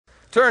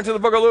Turn to the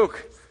book of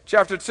Luke,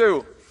 chapter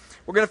 2.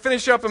 We're going to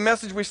finish up a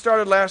message we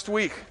started last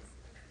week.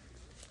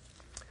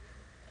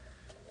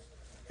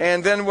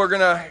 And then we're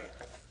going to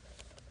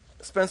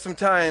spend some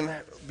time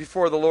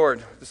before the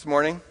Lord this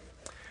morning.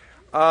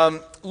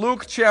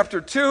 Luke chapter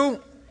 2,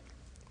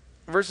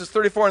 verses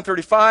 34 and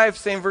 35,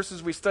 same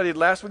verses we studied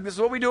last week. This is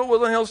what we do at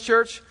Woodland Hills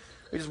Church.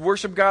 We just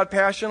worship God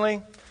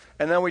passionately,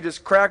 and then we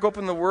just crack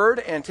open the Word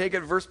and take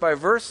it verse by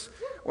verse.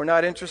 We're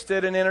not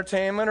interested in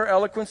entertainment or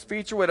eloquent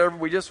speech or whatever.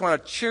 We just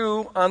want to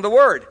chew on the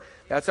Word.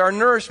 That's our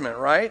nourishment,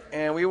 right?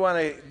 And we want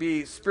to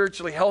be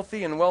spiritually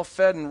healthy and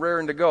well-fed and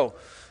raring to go.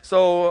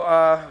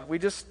 So we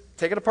just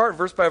take it apart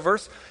verse by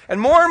verse. And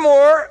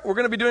more, we're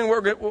going to be doing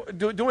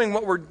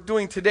what we're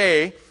doing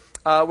today,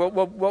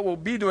 what we'll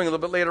be doing a little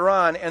bit later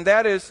on, and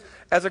that is,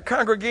 as a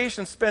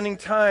congregation, spending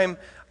time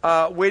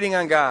waiting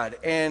on God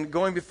and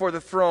going before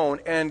the throne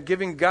and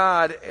giving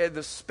God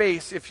the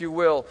space, if you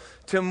will,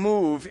 to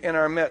move in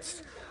our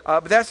midst.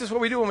 But that's just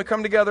what we do when we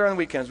come together on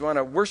weekends. We want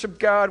to worship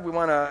God, we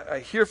want to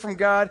hear from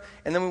God,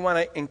 and then we want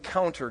to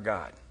encounter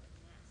God.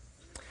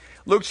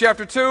 Luke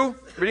chapter 2,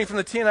 reading from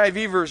the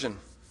TNIV version.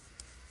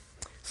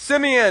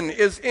 Simeon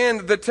is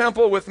in the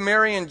temple with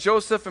Mary and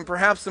Joseph and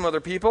perhaps some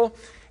other people,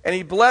 and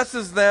he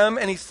blesses them,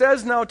 and he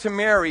says now to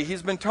Mary,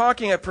 he's been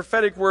talking a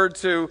prophetic word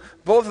to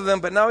both of them,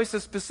 but now he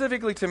says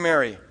specifically to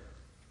Mary,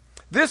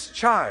 this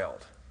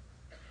child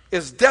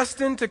is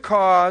destined to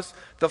cause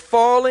the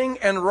falling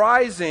and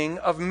rising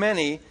of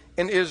many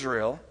in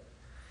Israel,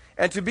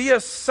 and to be a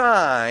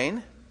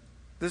sign,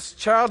 this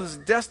child is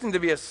destined to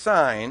be a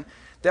sign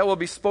that will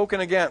be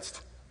spoken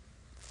against.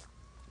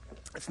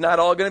 It's not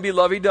all going to be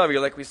lovey-dovey,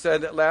 like we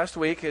said last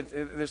week.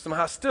 There's some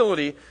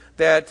hostility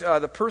that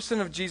the person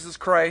of Jesus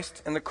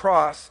Christ and the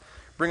cross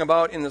bring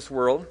about in this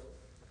world.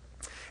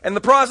 And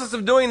the process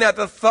of doing that,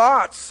 the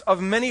thoughts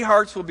of many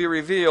hearts will be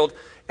revealed,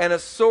 and a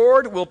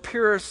sword will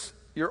pierce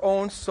your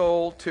own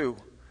soul too.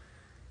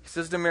 He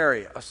says to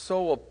Mary, a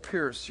soul will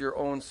pierce your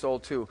own soul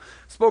too.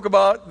 Spoke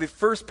about the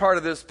first part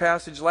of this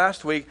passage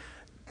last week.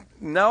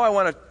 Now I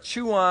want to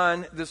chew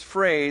on this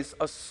phrase,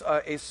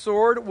 a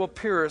sword will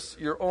pierce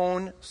your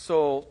own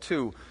soul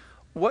too.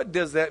 What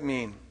does that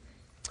mean?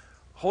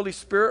 Holy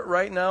Spirit,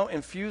 right now,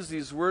 infuse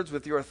these words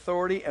with your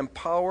authority and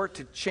power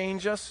to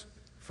change us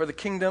for the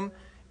kingdom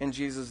in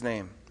Jesus'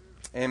 name.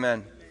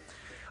 Amen.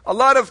 A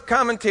lot of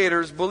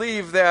commentators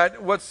believe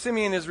that what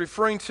Simeon is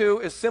referring to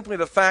is simply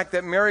the fact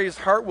that Mary's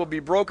heart will be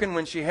broken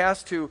when she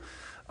has to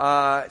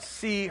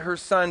see her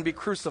son be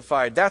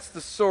crucified. That's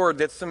the sword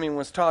that Simeon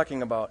was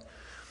talking about.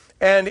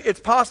 And it's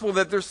possible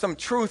that there's some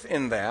truth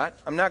in that.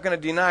 I'm not going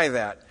to deny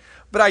that.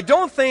 But I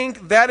don't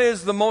think that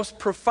is the most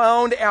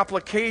profound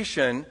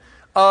application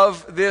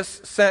of this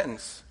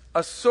sentence.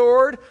 A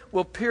sword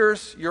will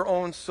pierce your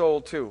own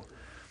soul too.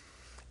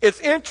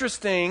 It's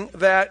interesting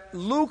that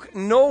Luke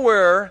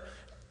nowhere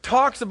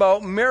talks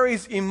about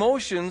Mary's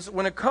emotions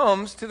when it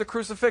comes to the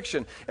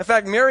crucifixion. In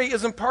fact, Mary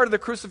isn't part of the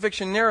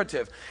crucifixion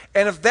narrative.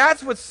 And if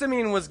that's what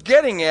Simeon was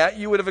getting at,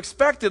 you would have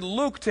expected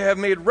Luke to have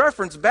made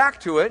reference back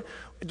to it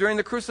during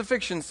the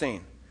crucifixion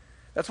scene.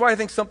 That's why I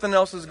think something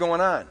else is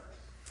going on.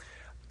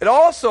 It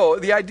also,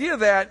 the idea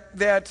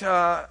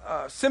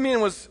that Simeon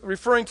was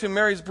referring to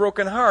Mary's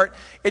broken heart,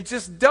 it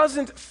just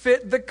doesn't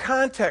fit the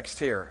context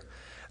here.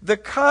 The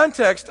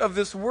context of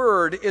this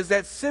word is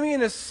that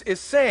Simeon is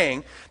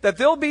saying that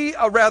there'll be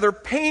a rather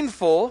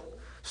painful,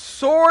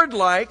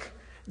 sword-like,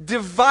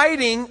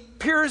 dividing,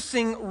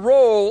 piercing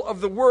role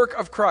of the work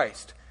of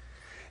Christ.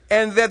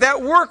 And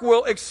that work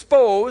will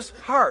expose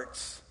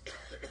hearts.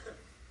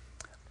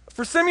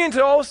 For Simeon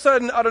to all of a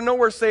sudden, out of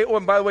nowhere, say, oh,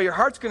 and by the way, your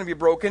heart's going to be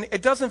broken,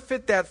 it doesn't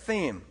fit that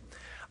theme.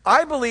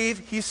 I believe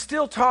he's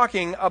still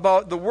talking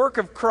about the work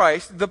of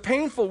Christ, the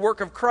painful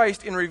work of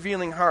Christ in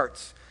revealing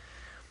hearts.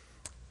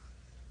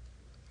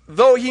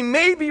 Though he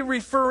may be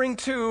referring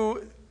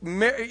to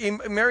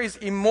Mary's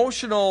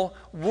emotional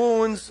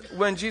wounds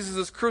when Jesus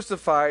is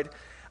crucified,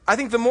 I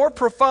think the more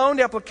profound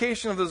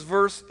application of this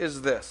verse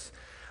is this.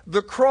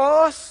 The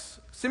cross,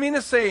 Simeon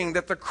is saying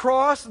that the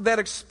cross that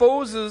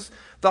exposes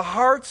the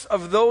hearts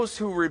of those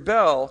who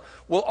rebel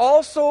will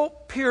also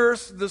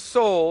pierce the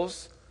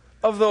souls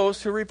of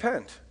those who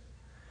repent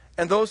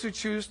and those who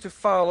choose to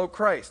follow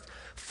Christ.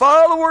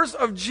 Followers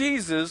of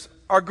Jesus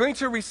are going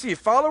to receive,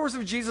 followers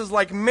of Jesus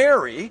like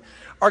Mary,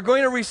 are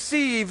going to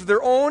receive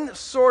their own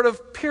sort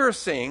of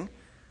piercing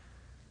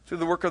through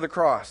the work of the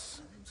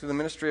cross, through the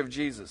ministry of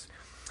Jesus.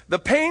 The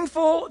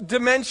painful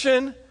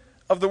dimension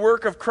of the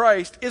work of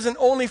Christ isn't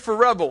only for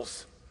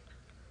rebels,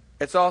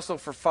 it's also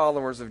for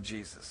followers of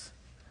Jesus.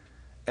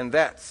 And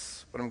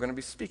that's what I'm going to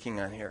be speaking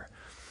on here.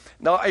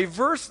 Now, a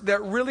verse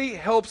that really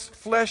helps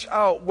flesh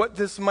out what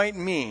this might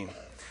mean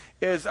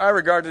is, I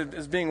regard it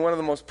as being one of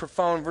the most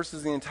profound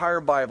verses in the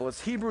entire Bible.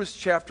 It's Hebrews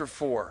chapter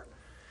 4.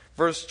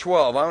 Verse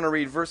 12. I want to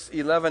read verse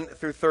 11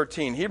 through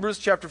 13. Hebrews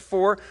chapter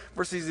 4,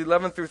 verses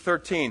 11 through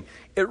 13.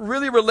 It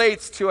really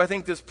relates to, I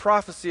think, this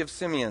prophecy of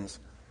Simeon's.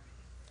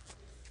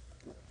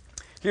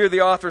 Here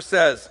the author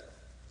says,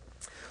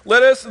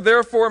 Let us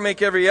therefore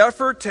make every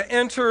effort to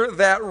enter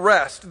that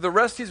rest. The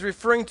rest he's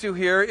referring to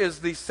here is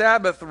the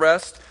Sabbath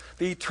rest,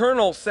 the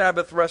eternal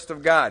Sabbath rest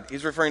of God.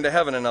 He's referring to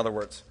heaven, in other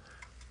words.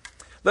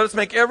 Let us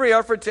make every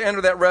effort to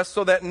enter that rest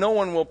so that no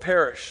one will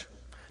perish.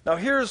 Now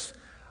here's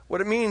what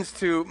it means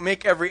to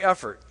make every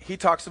effort. He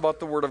talks about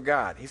the Word of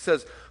God. He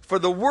says, for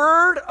the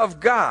Word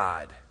of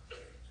God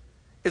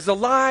is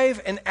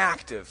alive and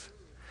active.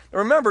 Now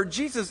remember,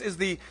 Jesus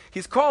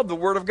he's called the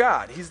Word of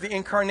God. He's the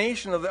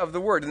incarnation of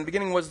the Word. In the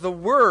beginning was the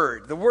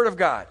Word of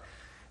God.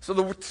 So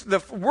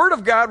the Word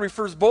of God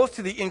refers both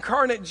to the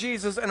incarnate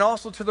Jesus and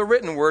also to the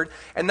written Word.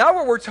 And now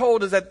what we're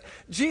told is that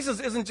Jesus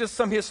isn't just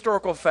some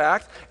historical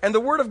fact, and the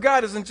Word of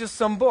God isn't just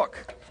some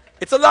book.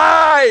 It's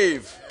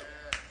alive!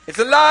 It's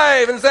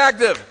alive and it's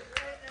active.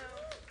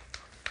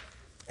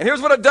 And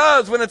here's what it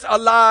does when it's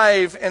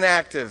alive and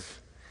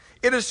active.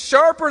 It is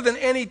sharper than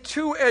any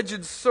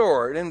two-edged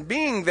sword, and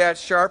being that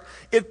sharp,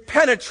 it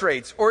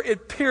penetrates or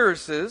it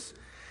pierces,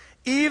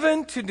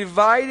 even to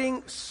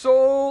dividing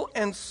soul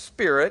and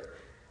spirit,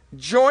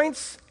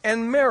 joints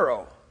and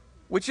marrow,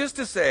 which is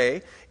to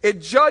say,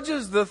 it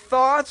judges the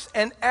thoughts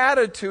and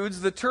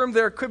attitudes. The term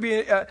there could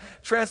be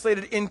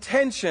translated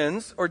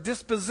intentions or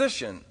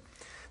disposition,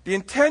 the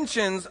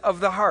intentions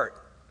of the heart.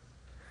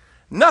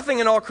 Nothing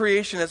in all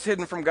creation is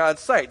hidden from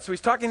God's sight. So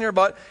he's talking here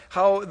about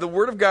how the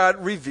Word of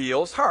God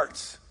reveals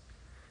hearts.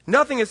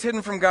 Nothing is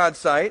hidden from God's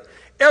sight.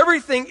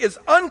 Everything is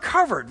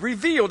uncovered,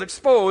 revealed,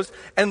 exposed,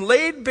 and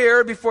laid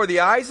bare before the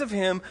eyes of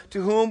Him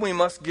to whom we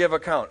must give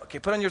account. Okay,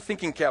 put on your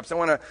thinking caps. I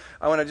want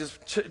to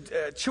just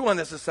chew on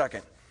this a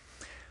second.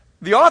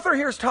 The author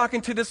here is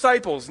talking to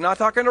disciples, not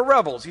talking to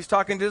rebels. He's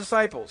talking to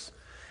disciples.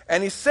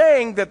 And he's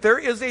saying that there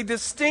is a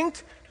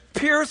distinct,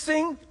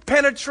 piercing,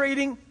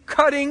 penetrating,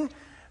 cutting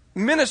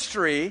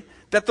ministry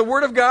that the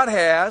Word of God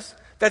has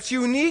that's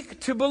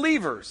unique to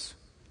believers.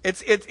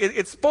 It's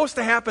supposed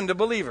to happen to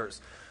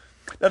believers.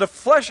 Now, to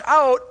flesh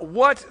out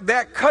what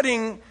that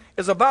cutting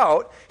is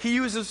about, he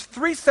uses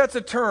three sets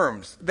of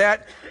terms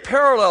that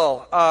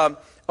parallel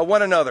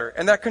one another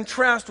and that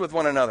contrast with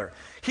one another.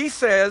 He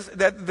says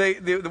that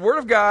the Word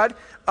of God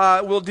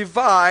will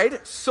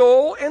divide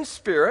soul and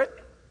spirit,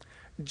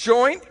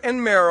 joint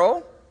and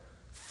marrow,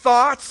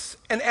 thoughts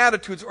and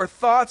attitudes, or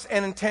thoughts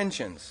and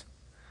intentions.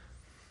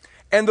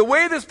 And the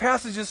way this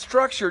passage is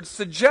structured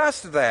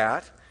suggests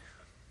that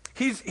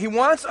he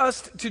wants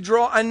us to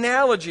draw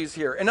analogies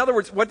here. In other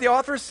words, what the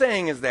author is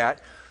saying is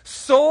that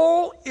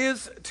soul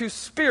is to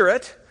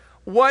spirit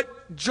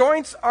what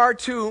joints are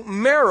to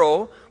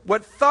marrow,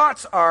 what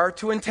thoughts are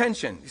to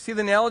intention. You see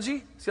the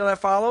analogy? See how that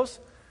follows?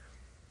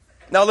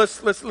 Now let's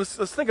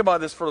think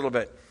about this for a little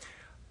bit.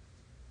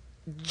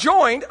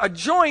 A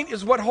joint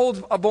is what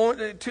holds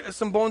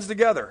some bones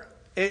together.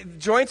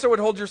 Joints are what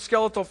hold your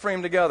skeletal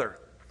frame together.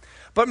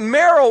 But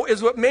marrow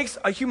is what makes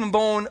a human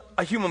bone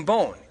a human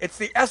bone. It's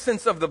the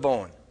essence of the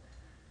bone.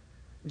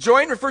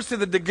 Joint refers to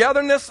the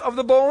togetherness of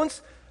the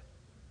bones.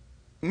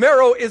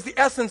 Marrow is the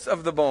essence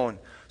of the bone.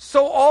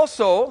 So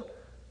also,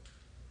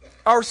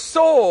 our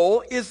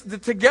soul is the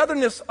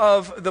togetherness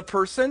of the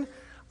person.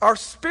 Our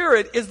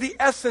spirit is the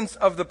essence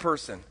of the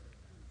person.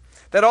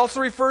 That also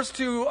refers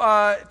to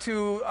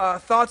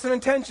thoughts and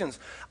intentions.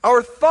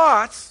 Our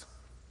thoughts,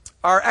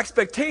 our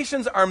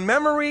expectations, our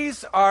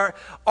memories,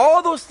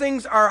 all those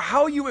things are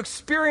how you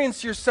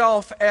experience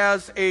yourself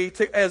as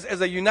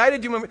a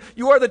united human.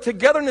 You are the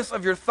togetherness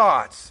of your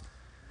thoughts.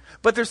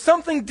 But there's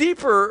something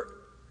deeper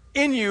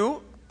in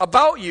you,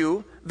 about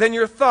you, than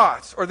your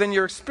thoughts or than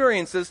your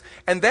experiences,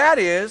 and that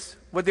is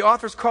what the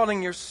author's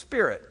calling your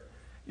spirit.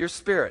 Your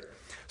spirit.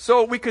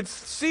 So we could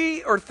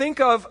see or think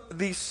of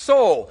the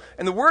soul,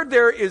 and the word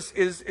there is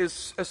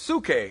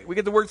suke. We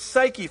get the word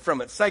psyche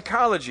from it,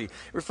 psychology. It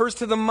refers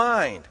to the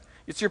mind.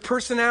 It's your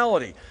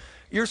personality.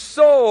 Your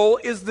soul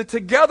is the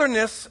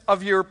togetherness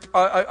of your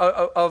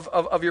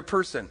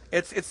person.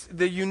 It's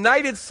the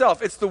united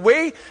self. It's the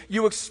way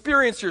you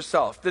experience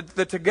yourself.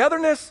 The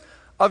togetherness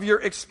of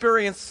your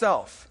experienced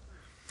self.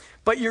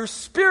 But your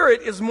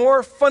spirit is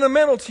more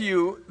fundamental to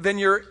you than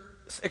your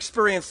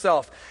experienced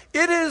self.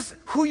 It is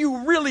who you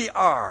really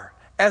are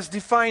as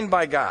defined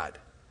by God.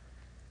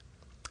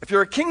 If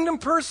you're a kingdom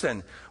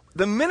person,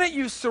 the minute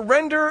you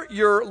surrender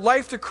your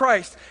life to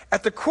Christ,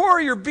 at the core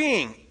of your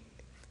being,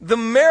 the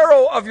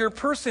marrow of your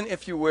person,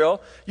 if you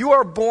will, you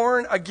are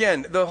born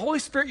again. The Holy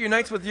Spirit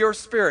unites with your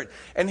spirit.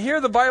 And here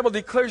the Bible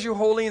declares you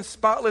holy and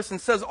spotless and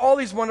says all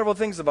these wonderful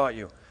things about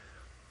you.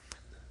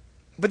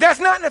 But that's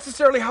not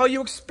necessarily how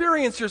you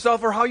experience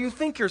yourself or how you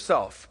think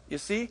yourself, you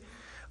see?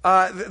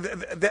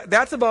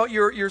 That's about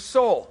your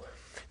soul.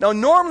 Now,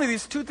 normally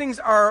these two things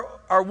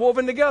are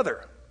woven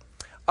together.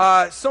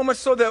 So much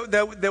so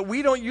that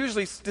we don't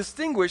usually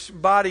distinguish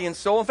body and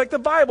soul. In fact, the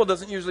Bible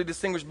doesn't usually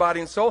distinguish body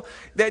and soul.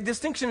 That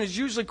distinction is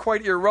usually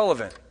quite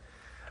irrelevant.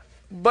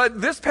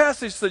 But this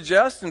passage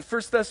suggests, and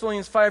 1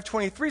 Thessalonians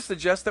 5:23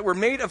 suggests, that we're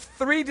made of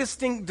three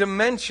distinct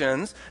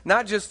dimensions,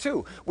 not just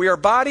two. We are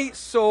body,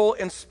 soul,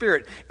 and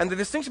spirit. And the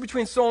distinction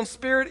between soul and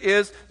spirit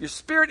is, your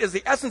spirit is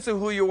the essence of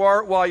who you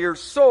are, while your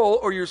soul,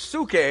 or your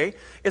suke,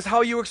 is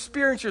how you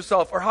experience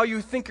yourself, or how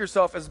you think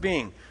yourself as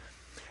being.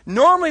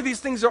 Normally these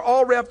things are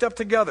all wrapped up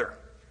together,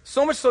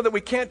 so much so that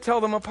we can't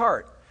tell them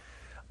apart.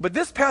 But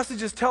this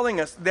passage is telling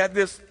us that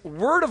this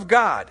Word of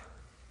God,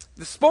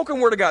 the spoken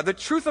Word of God, the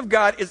truth of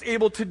God, is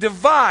able to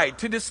divide,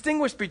 to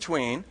distinguish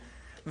between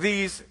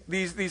these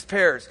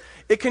pairs.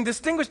 It can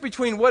distinguish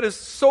between what is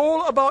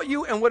soul about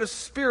you and what is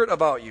spirit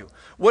about you,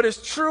 what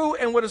is true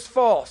and what is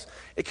false.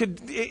 It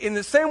could, in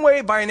the same way,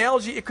 by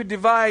analogy, it could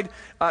divide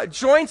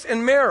joints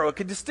and marrow. It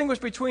could distinguish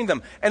between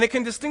them. And it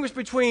can distinguish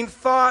between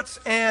thoughts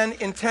and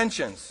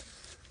intentions.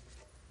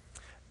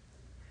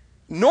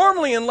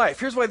 Normally in life,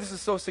 here's why this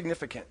is so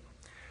significant.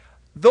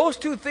 Those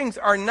two things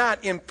are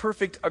not in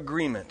perfect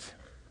agreement.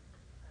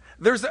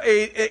 There's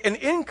an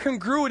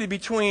incongruity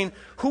between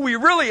who we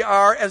really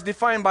are as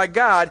defined by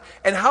God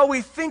and how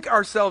we think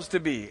ourselves to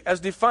be as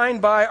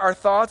defined by our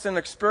thoughts and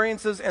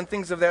experiences and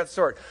things of that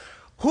sort.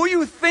 Who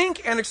you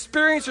think and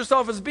experience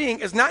yourself as being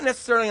is not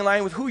necessarily in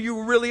line with who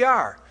you really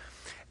are.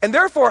 And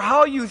therefore,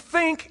 how you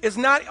think is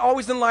not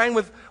always in line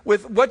with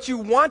what you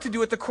want to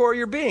do at the core of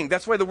your being.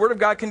 That's why the Word of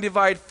God can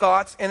divide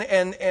thoughts and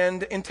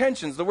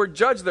intentions. The word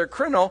judge there,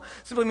 krino,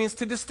 simply means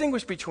to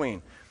distinguish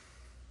between.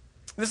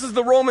 This is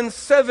the Romans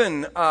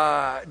 7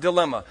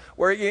 dilemma,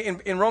 where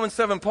in Romans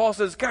 7, Paul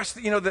says, gosh,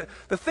 the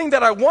thing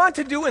that I want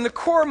to do in the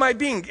core of my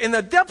being, in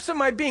the depths of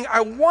my being,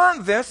 I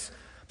want this,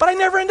 but I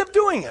never end up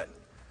doing it.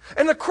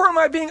 In the core of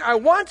my being, I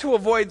want to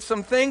avoid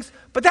some things,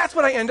 but that's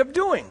what I end up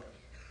doing.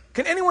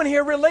 Can anyone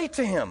here relate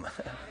to him?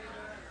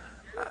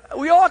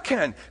 We all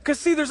can. Because,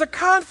 see, there's a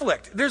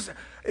conflict.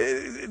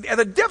 At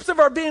the depths of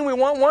our being, we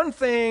want one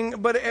thing,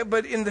 but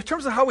in the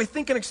terms of how we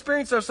think and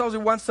experience ourselves,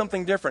 we want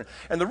something different.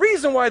 And the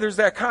reason why there's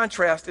that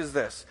contrast is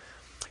this.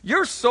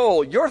 Your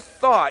soul, your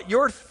thought,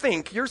 your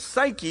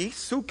psyche,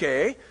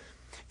 suke,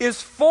 is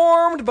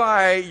formed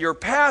by your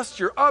past,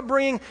 your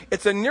upbringing.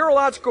 It's a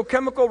neurological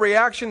chemical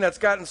reaction that's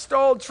got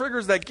installed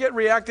triggers that get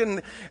reacted,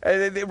 and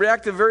they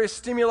react to various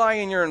stimuli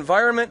in your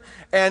environment.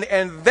 And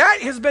that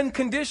has been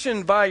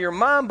conditioned by your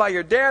mom, by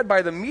your dad,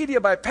 by the media,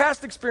 by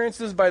past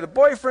experiences, by the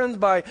boyfriends,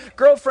 by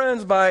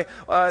girlfriends, by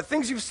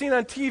things you've seen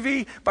on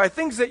TV, by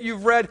things that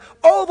you've read.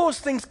 All those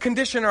things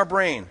condition our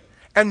brain.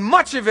 And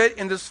much of it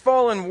in this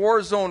fallen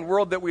war zone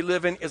world that we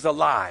live in is a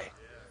lie.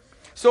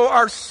 So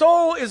our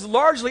soul is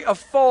largely a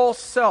false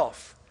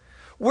self.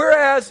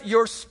 Whereas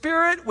your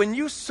spirit, when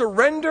you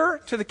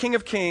surrender to the King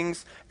of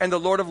Kings and the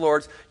Lord of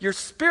Lords, your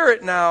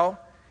spirit now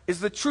is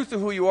the truth of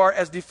who you are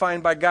as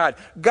defined by God.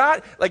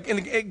 God, like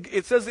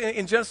it says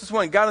in Genesis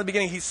 1, God in the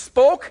beginning, He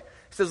spoke.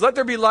 He says, let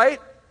there be light,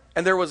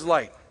 and there was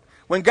light.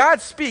 When God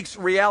speaks,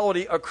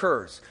 reality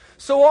occurs.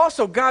 So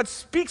also, God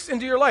speaks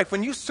into your life.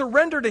 When you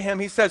surrender to Him,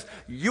 He says,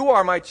 you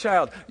are my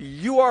child.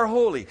 You are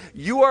holy.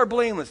 You are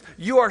blameless.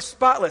 You are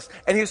spotless.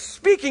 And His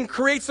speaking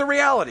creates a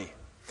reality.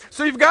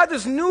 So you've got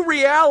this new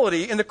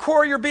reality in the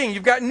core of your being.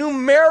 You've got new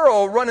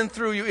marrow running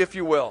through you, if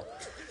you will.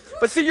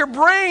 But see, your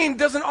brain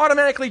doesn't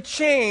automatically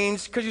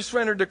change because you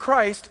surrendered to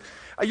Christ.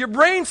 Your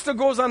brain still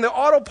goes on the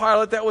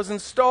autopilot that was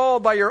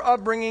installed by your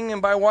upbringing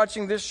and by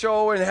watching this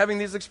show and having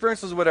these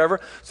experiences, whatever.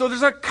 So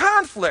there's a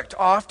conflict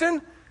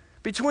often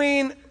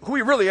between who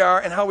we really are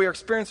and how we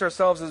experience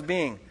ourselves as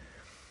being.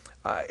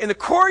 In the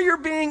core of your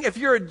being, if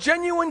you're a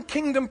genuine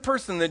kingdom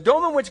person, the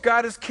dome in which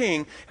God is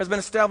king has been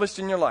established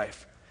in your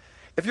life.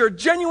 If you're a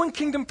genuine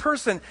kingdom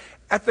person,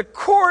 at the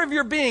core of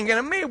your being, and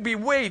it may be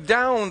way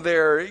down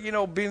there,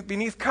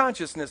 beneath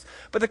consciousness,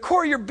 but the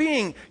core of your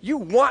being, you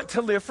want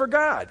to live for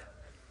God.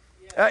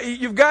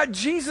 You've got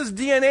Jesus'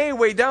 DNA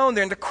way down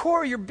there in the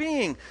core of your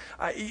being.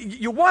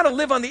 You want to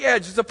live on the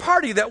edge. There's a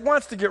part of you that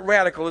wants to get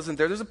radical, isn't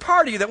there? There's a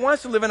part of you that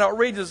wants to live in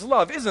outrageous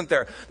love, isn't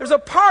there? There's a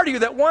part of you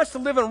that wants to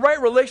live in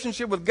right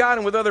relationship with God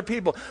and with other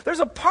people.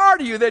 There's a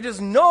part of you that just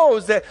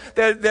knows that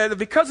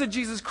because of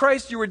Jesus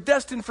Christ, you were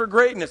destined for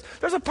greatness.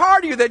 There's a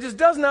part of you that just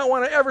does not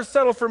want to ever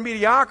settle for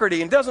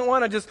mediocrity and doesn't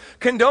want to just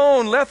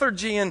condone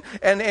lethargy and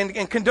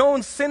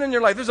condone sin in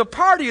your life. There's a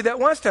part of you that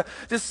wants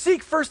to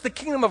seek first the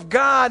kingdom of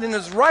God and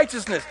His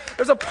righteousness.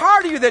 There's a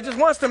part of you that just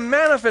wants to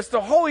manifest the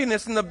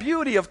holiness and the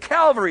beauty of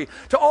Calvary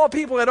to all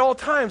people at all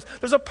times.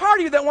 There's a part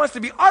of you that wants to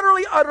be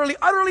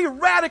utterly,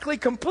 radically,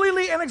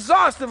 completely, and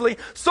exhaustively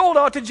sold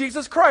out to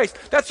Jesus Christ.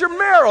 That's your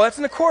marrow. That's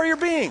in the core of your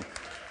being.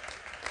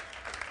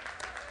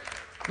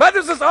 But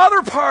there's this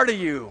other part of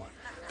you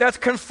that's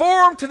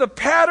conformed to the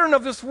pattern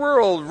of this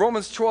world,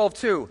 Romans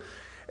 12:2.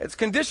 It's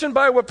conditioned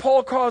by what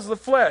Paul calls the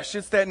flesh.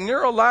 It's that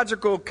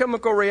neurological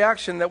chemical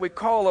reaction that we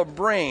call a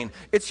brain.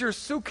 It's your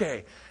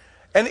suke.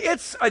 And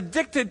it's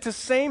addicted to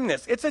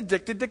sameness. It's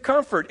addicted to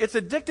comfort. It's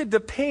addicted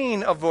to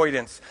pain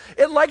avoidance.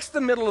 It likes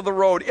the middle of the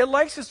road. It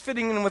likes just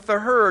fitting in with the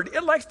herd.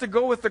 It likes to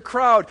go with the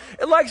crowd.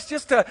 It likes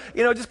just to,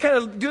 just kind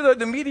of do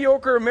the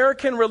mediocre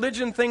American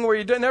religion thing where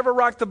you never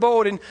rock the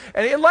boat. And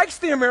it likes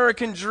the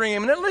American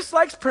dream. And it just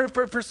likes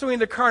pursuing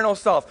the carnal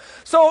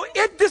self. So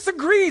it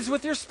disagrees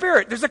with your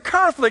spirit. There's a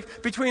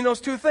conflict between those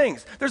two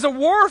things. There's a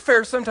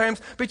warfare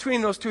sometimes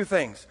between those two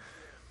things.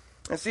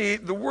 And see,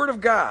 the Word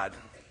of God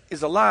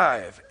is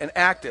alive and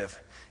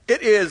active.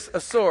 It is a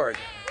sword.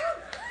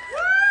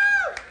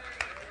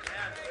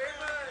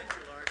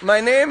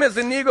 My name is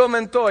Inigo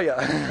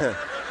Montoya.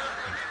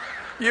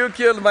 You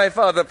killed my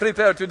father.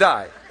 Prepare to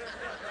die.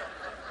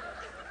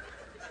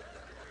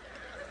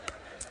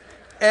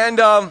 And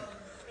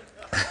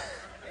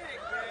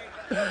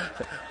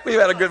we've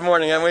had a good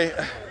morning, haven't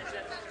we?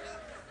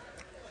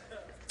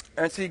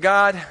 And see,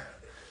 God,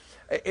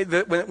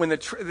 when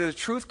the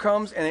truth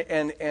comes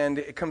and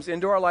it comes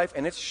into our life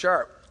and it's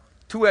sharp,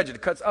 two-edged,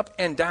 it cuts up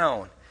and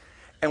down.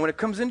 And when it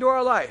comes into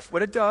our life,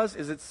 what it does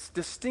is it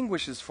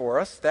distinguishes for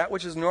us that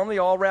which is normally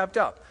all wrapped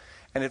up.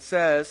 And it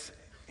says,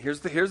 here's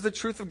the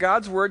truth of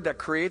God's word that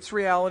creates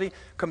reality,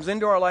 comes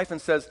into our life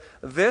and says,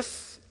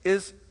 this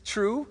is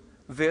true,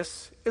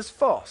 this is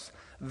false.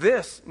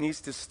 This needs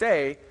to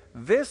stay,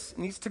 this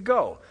needs to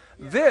go.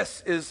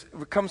 This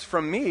comes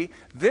from me,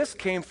 this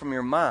came from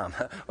your mom,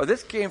 or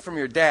this came from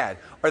your dad,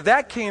 or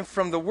that came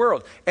from the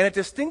world. And it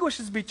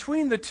distinguishes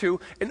between the two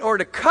in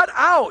order to cut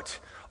out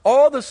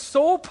all the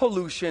soul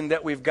pollution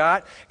that we've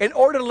got, in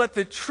order to let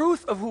the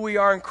truth of who we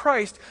are in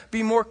Christ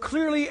be more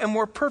clearly and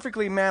more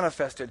perfectly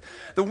manifested.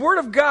 The Word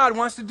of God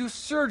wants to do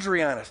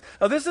surgery on us.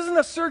 Now, this isn't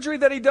a surgery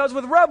that he does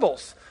with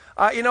rebels.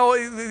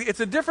 It's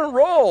a different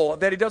role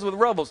that he does with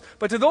rebels.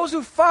 But to those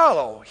who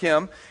follow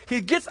him, he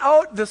gets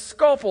out the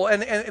scalpel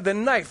and the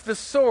knife, the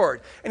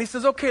sword, and he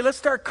says, okay, let's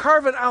start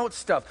carving out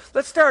stuff.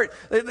 Let's start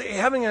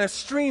having an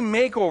extreme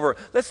makeover.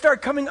 Let's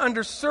start coming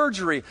under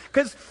surgery.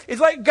 Because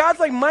it's like God's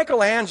like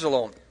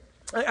Michelangelo.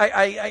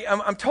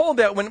 I'm told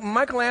that when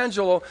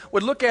Michelangelo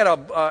would look at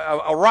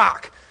a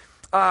rock,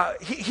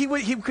 he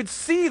could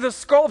see the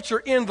sculpture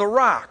in the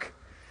rock.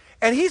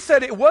 And he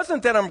said it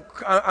wasn't that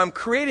I'm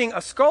creating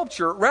a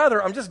sculpture,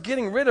 rather I'm just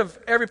getting rid of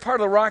every part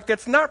of the rock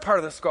that's not part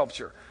of the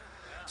sculpture.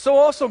 So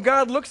also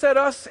God looks at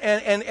us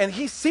and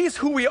he sees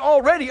who we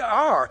already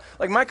are.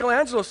 Like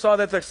Michelangelo saw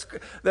that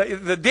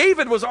the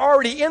David was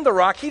already in the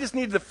rock. He just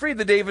needed to free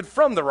the David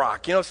from the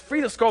rock.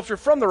 Free the sculpture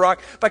from the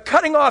rock by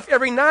cutting off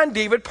every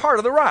non-David part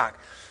of the rock.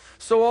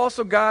 So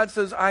also God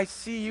says, I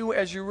see you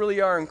as you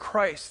really are in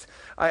Christ.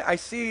 I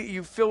see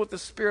you filled with the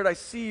Spirit. I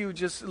see you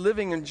just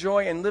living in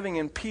joy and living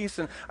in peace.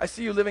 And I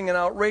see you living in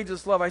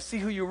outrageous love. I see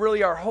who you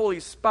really are, holy,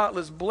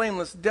 spotless,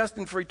 blameless,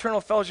 destined for eternal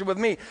fellowship with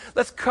me.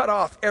 Let's cut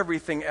off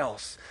everything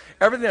else.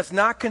 Everything that's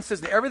not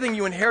consistent. Everything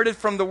you inherited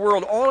from the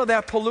world. All of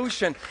that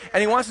pollution.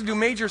 And he wants to do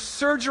major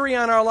surgery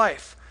on our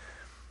life.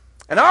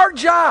 And our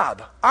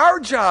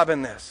job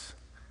in this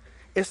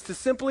is to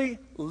simply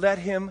let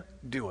him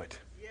do it.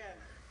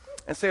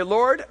 And say,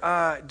 Lord,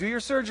 do your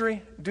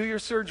surgery. Do your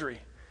surgery.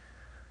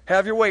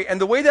 Have your way. And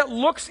the way that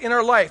looks in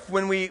our life,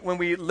 when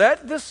we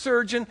let the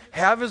surgeon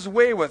have his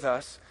way with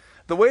us,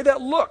 the way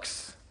that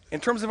looks in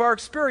terms of our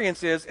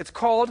experience is, it's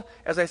called,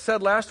 as I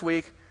said last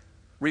week,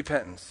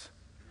 repentance.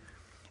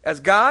 As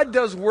God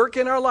does work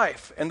in our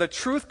life, and the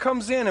truth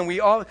comes in, and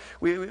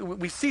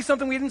we see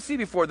something we didn't see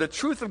before, the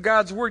truth of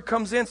God's word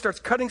comes in, starts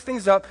cutting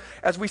things up.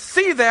 As we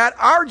see that,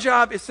 our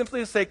job is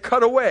simply to say,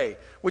 cut away,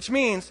 which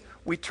means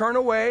we turn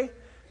away,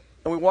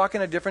 and we walk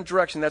in a different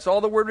direction. That's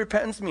all the word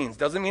repentance means.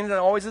 Doesn't mean that it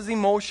always is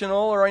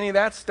emotional or any of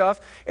that stuff.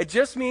 It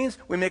just means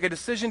we make a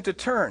decision to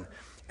turn.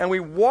 And we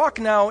walk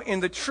now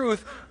in the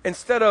truth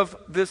instead of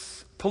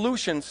this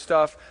pollution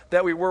stuff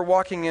that we were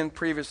walking in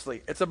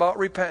previously. It's about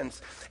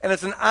repentance. And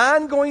it's an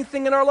ongoing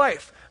thing in our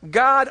life.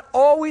 God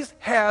always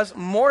has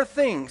more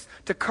things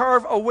to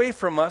carve away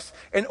from us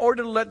in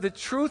order to let the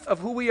truth of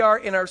who we are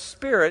in our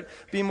spirit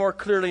be more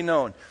clearly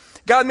known.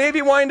 God may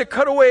be wanting to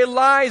cut away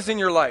lies in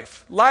your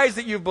life, lies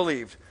that you've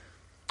believed.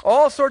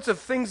 All sorts of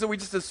things that we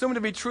just assume to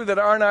be true that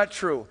are not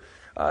true,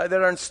 that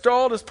are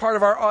installed as part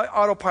of our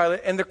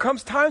autopilot. And there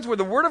comes times where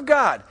the Word of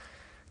God,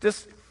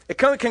 it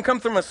can come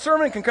from a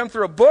sermon, it can come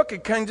through a book,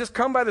 it can just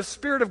come by the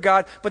Spirit of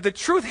God, but the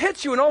truth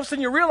hits you and all of a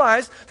sudden you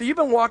realize that you've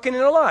been walking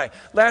in a lie.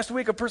 Last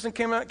week a person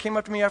came up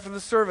to me after the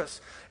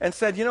service and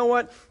said, you know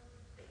what?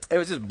 It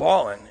was just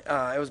bawling.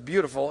 It was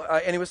beautiful.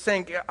 And he was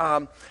saying,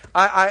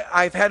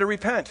 I've had to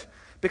repent.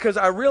 Because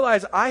I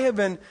realize I have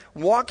been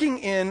walking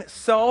in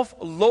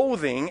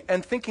self-loathing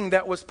and thinking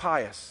that was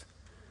pious.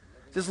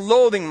 Just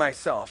loathing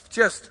myself.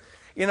 Just,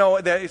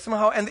 that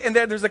somehow, and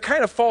that there's a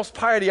kind of false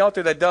piety out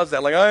there that does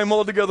that. Like, I am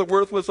altogether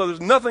worthless, so there's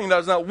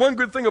not one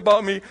good thing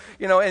about me,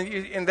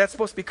 and that's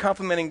supposed to be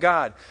complimenting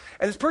God.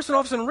 And this person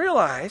all of a sudden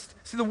realized,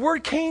 the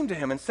word came to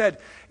him and said,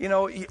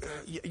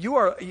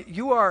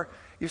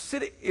 you're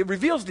sitting, it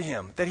reveals to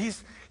him that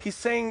he's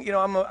saying,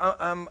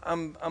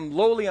 I'm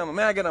lowly, I'm a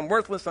maggot, I'm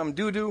worthless, I'm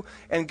doo-doo.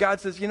 And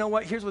God says, you know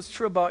what? Here's what's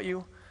true about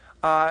you.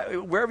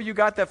 wherever you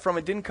got that from,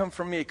 it didn't come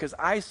from me, because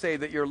I say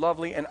that you're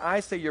lovely, and I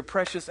say you're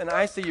precious, and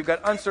I say you've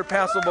got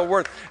unsurpassable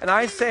worth, and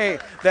I say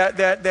that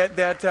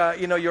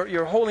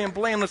you're holy and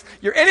blameless.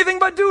 You're anything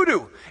but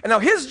doo-doo. And now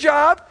his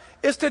job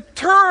is to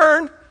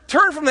turn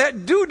from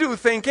that doo-doo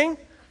thinking.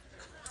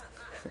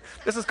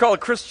 This is called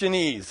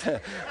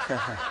Christianese.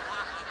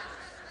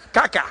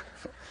 Caca.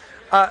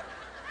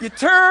 You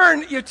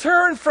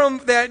turn from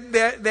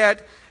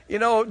that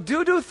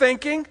doo-doo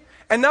thinking,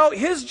 and now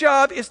his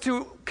job is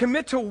to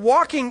commit to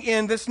walking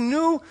in this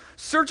new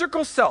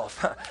surgical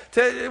self,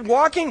 to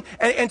walking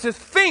and to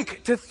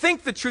think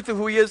the truth of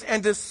who he is,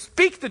 and to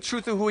speak the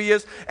truth of who he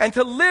is, and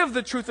to live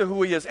the truth of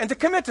who he is, and to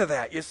commit to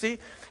that, you see?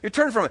 You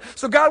turn from it.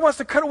 So God wants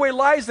to cut away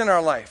lies in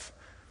our life.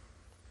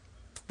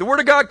 The Word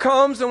of God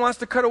comes and wants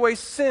to cut away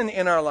sin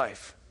in our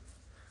life.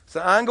 It's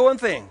an ongoing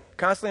thing,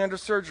 constantly under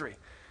surgery.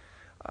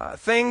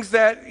 Things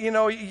that, you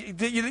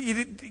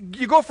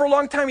go for a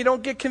long time, you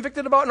don't get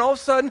convicted about, and all of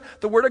a sudden,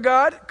 the Word of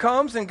God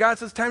comes, and God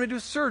says, time to do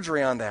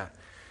surgery on that.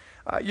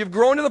 You've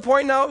grown to the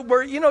point now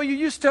where, you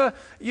used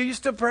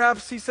to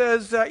perhaps, he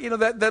says, that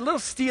little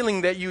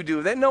stealing that you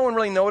do, that no one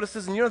really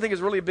notices, and you don't think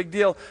is really a big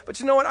deal. But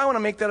you know what? I want to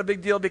make that a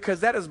big deal, because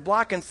that is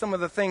blocking some of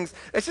the things.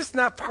 It's just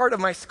not part of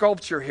my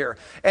sculpture here.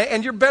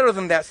 And you're better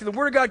than that. See, the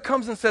Word of God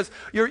comes and says,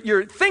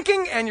 you're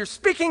thinking, and you're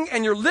speaking,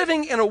 and you're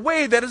living in a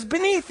way that is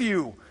beneath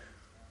you.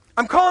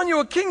 I'm calling you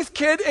a king's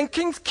kid, and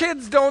king's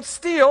kids don't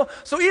steal.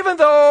 So even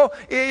though,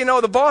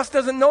 the boss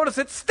doesn't notice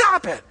it,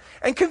 stop it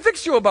and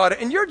convicts you about it.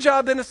 And your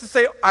job then is to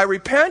say, I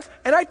repent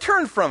and I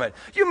turn from it.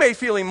 You may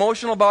feel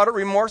emotional about it,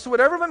 remorse or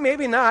whatever, but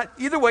maybe not.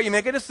 Either way, you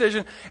make a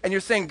decision, and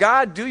you're saying,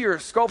 God, do your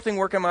sculpting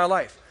work in my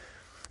life.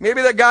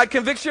 Maybe that God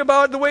convicts you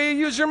about the way you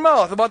use your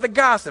mouth, about the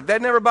gossip.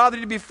 That never bothered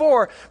you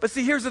before. But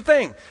see, here's the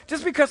thing.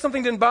 Just because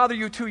something didn't bother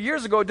you 2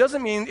 years ago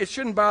doesn't mean it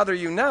shouldn't bother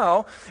you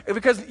now,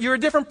 because you're a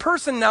different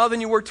person now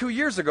than you were 2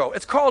 years ago.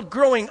 It's called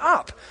growing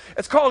up.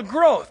 It's called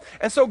growth.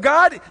 And so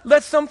God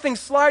lets something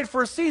slide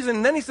for a season,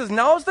 and then he says,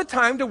 now's the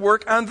time to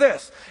work on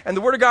this. And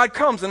the Word of God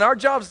comes, and our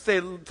job is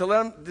to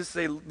let him just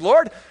say,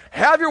 Lord,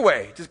 have your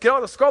way. Just get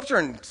out the sculpture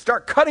and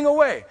start cutting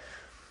away.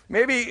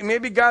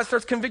 Maybe God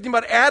starts convicting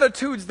about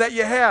attitudes that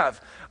you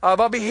have,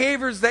 about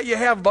behaviors that you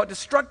have, about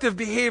destructive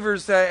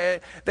behaviors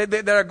that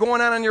are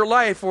going on in your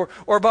life, or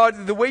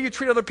about the way you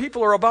treat other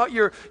people, or about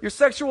your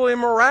sexual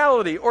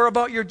immorality, or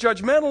about your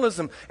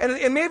judgmentalism.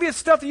 And maybe it's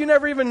stuff that you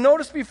never even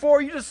noticed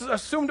before. You just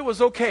assumed it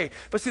was okay.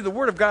 But see, the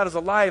Word of God is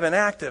alive and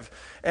active.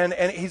 And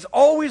he's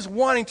always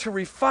wanting to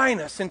refine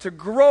us and to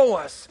grow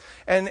us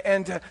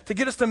and to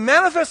get us to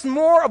manifest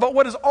more about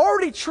what is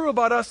already true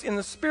about us in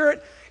the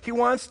Spirit. He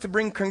wants to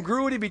bring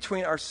congruity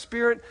between our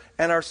spirit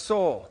and our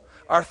soul,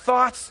 our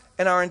thoughts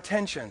and our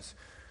intentions.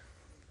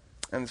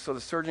 And so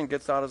the surgeon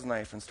gets out his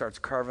knife and starts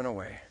carving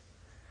away.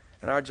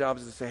 And our job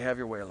is to say, have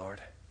your way, Lord,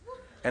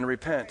 and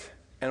repent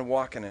and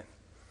walk in it.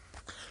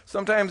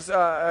 Sometimes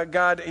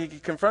God, he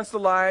confronts the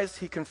lies,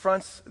 he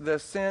confronts the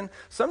sin.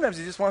 Sometimes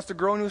he just wants to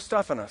grow new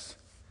stuff in us.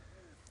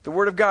 The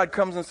Word of God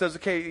comes and says,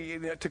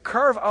 okay, to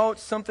carve out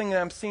something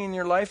that I'm seeing in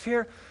your life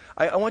here,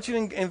 I want you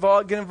to get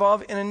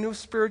involved in a new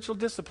spiritual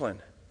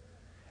discipline.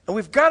 And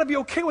we've got to be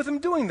okay with him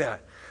doing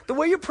that. The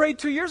way you prayed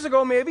 2 years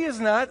ago maybe is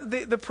not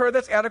the prayer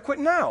that's adequate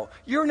now.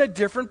 You're in a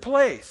different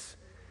place.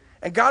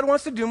 And God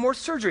wants to do more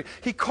surgery.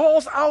 He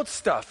calls out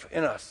stuff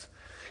in us.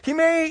 He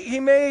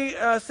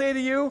may say to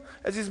you,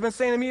 as he's been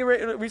saying to me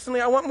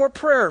recently, I want more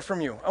prayer from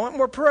you. I want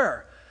more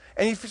prayer.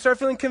 And you start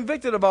feeling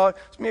convicted about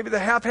maybe the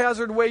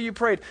haphazard way you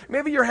prayed.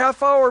 Maybe your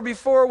half hour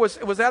before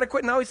was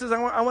adequate. Now he says,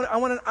 I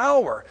want an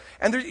hour.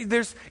 And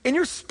there's in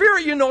your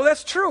spirit,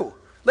 that's true.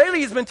 Lately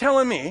he's been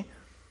telling me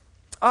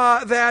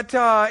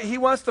that he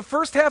wants the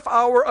first half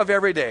hour of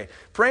every day.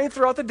 Praying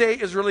throughout the day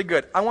is really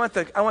good. I want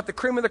the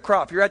cream of the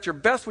crop. You're at your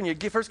best when you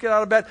first get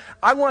out of bed.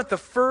 I want the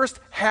first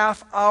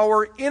half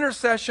hour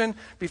intercession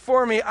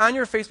before me, on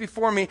your face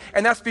before me,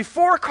 and that's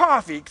before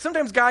coffee.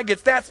 Sometimes God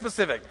gets that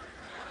specific.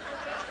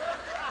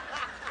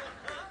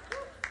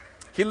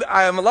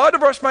 I am allowed to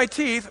brush my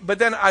teeth, but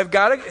then I've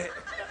got to,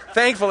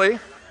 thankfully,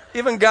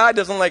 even God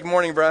doesn't like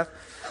morning breath.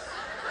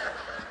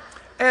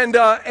 And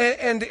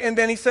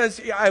then he says,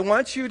 I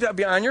want you to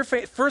be on your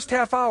face first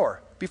half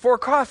hour before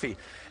coffee.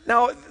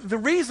 Now, the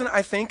reason,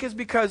 I think, is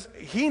because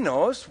he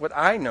knows what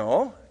I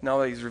know, now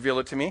that he's revealed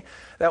it to me,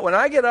 that when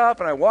I get up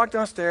and I walk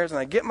downstairs and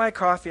I get my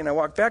coffee and I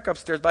walk back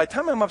upstairs, by the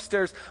time I'm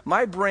upstairs,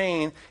 my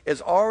brain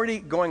is already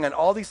going on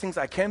all these things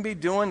I can be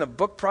doing, the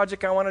book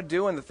project I want to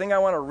do and the thing I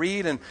want to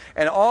read and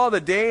all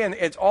the day, and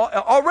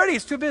already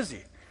it's too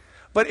busy.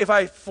 But if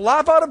I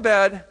flop out of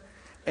bed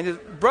and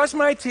just brush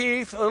my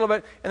teeth a little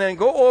bit, and then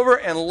go over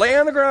and lay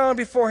on the ground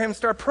before him and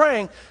start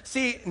praying,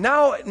 see,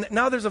 now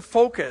there's a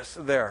focus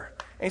there.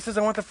 And he says,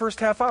 I want the first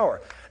half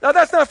hour. Now,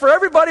 that's not for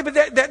everybody, but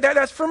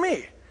that's for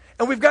me.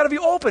 And we've got to be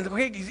open.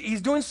 Okay, he's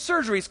doing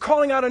surgery. He's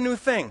calling out a new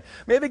thing.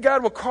 Maybe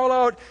God will call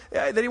out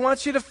that he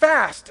wants you to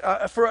fast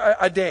for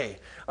a day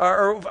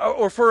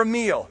or for a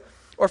meal.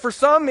 Or for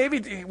some,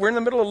 maybe we're in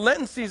the middle of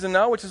Lenten season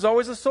now, which is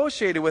always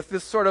associated with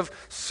this sort of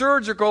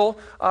surgical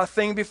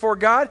thing before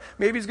God.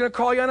 Maybe he's going to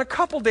call you on a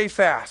couple-day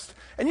fast.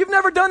 And you've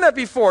never done that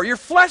before. Your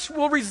flesh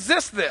will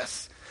resist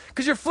this.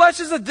 Because your flesh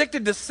is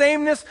addicted to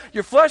sameness.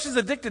 Your flesh is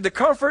addicted to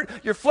comfort.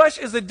 Your flesh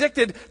is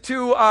addicted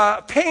to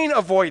pain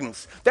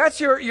avoidance. That's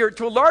to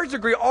a large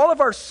degree, all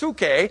of our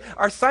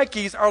our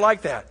psyches are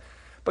like that.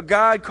 But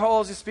God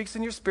calls, he speaks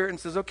in your spirit and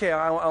says, okay,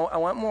 I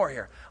want more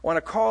here. I want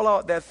to call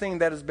out that thing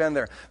that has been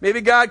there. Maybe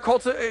God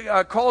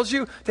calls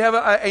you to have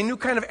a new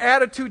kind of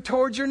attitude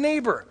towards your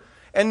neighbor.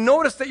 And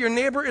notice that your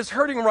neighbor is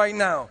hurting right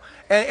now.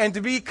 And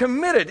to be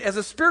committed as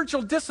a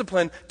spiritual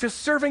discipline to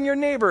serving your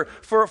neighbor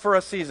for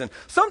a season.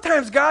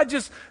 Sometimes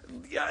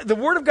the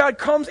Word of God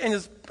comes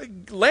and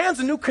lands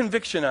a new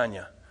conviction on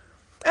you.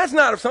 That's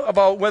not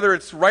about whether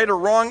it's right or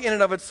wrong in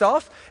and of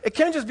itself. It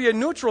can just be a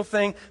neutral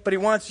thing, but he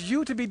wants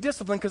you to be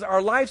disciplined because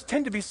our lives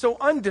tend to be so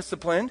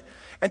undisciplined.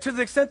 And to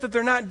the extent that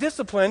they're not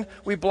disciplined,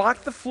 we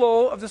block the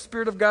flow of the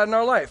Spirit of God in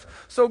our life.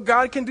 So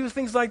God can do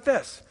things like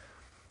this.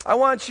 I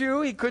want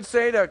you, he could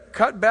say, to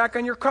cut back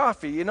on your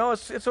coffee. You know,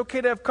 it's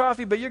okay to have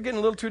coffee, but you're getting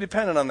a little too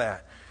dependent on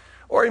that.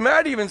 Or he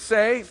might even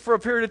say, for a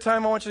period of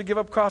time, I want you to give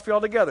up coffee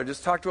altogether.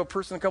 Just talked to a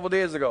person a couple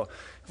days ago.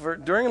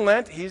 During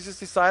Lent, he's just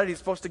decided he's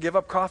supposed to give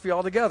up coffee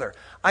altogether.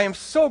 I am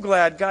so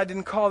glad God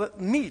didn't call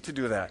me to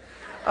do that.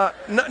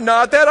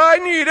 Not that I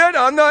need it.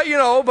 I'm not,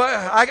 but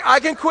I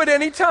can quit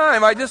any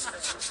time. I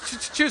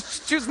just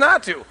choose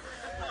not to.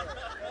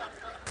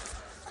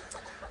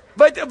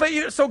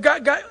 So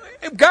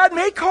God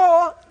may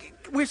call.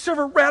 We serve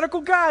a radical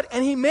God,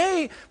 and he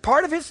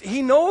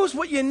knows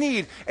what you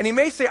need, and he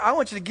may say, I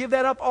want you to give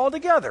that up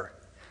altogether.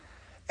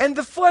 And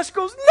the flesh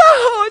goes,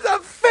 no, it's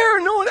not fair.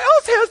 No one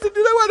else has to do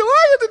that. Why do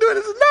I have to do it?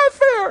 This is not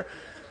fair.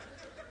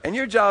 And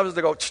your job is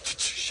to go,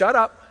 shut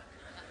up.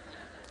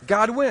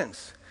 God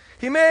wins.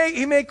 He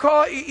may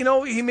call,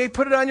 he may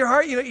put it on your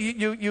heart.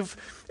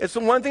 It's the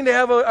one thing to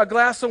have a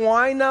glass of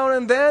wine now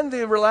and then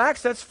to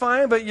relax. That's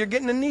fine, but you're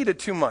getting to need it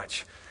too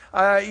much.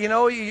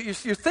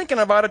 You're thinking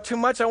about it too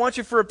much. I want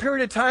you for a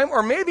period of time,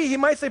 or maybe he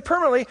might say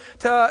permanently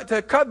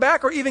to cut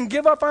back or even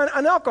give up on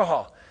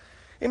alcohol.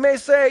 He may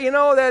say,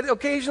 that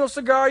occasional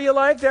cigar you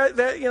like,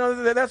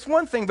 that's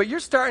one thing, but you're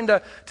starting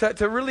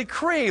to really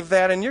crave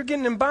that, and you're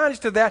getting in bondage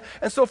to that.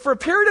 And so for a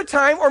period of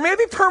time, or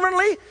maybe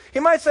permanently, he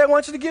might say, I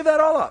want you to give that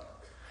all up.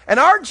 And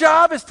our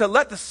job is to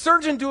let the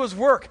surgeon do his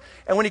work.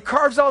 And when he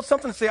carves out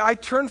something, say, I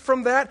turned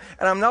from that,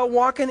 and I'm now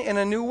walking in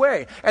a new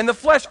way. And the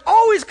flesh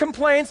always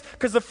complains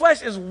because the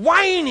flesh is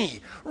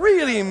whiny,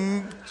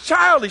 really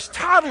childish,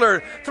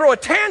 toddler, throw a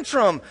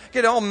tantrum,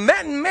 get all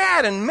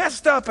mad and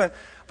messed up.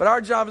 But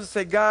our job is to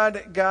say,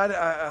 God,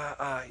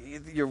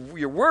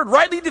 your word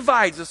rightly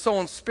divides the soul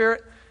and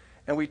spirit.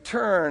 And we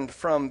turn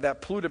from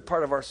that polluted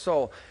part of our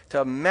soul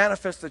to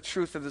manifest the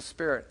truth of the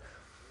Spirit.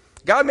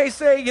 God may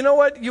say, you know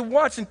what, you're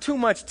watching too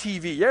much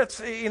TV.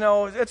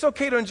 It's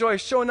okay to enjoy a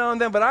show now and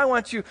then, but I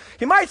want you,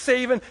 he might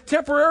say even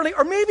temporarily,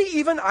 or maybe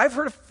even, I've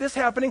heard of this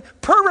happening,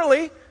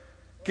 permanently,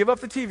 give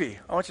up the TV.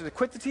 I want you to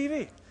quit the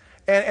TV.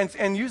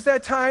 And use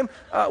that time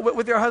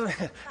with your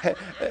husband.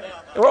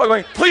 We're all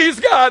going,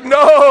 please, God,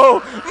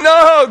 no,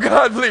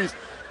 God, please.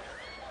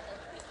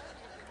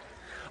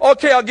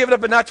 Okay, I'll give it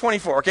up, but not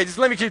 24. Okay, just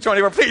let me keep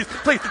 24. Please,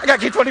 I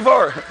got to keep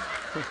 24.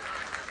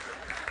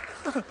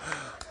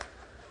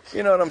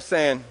 You know what I'm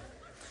saying?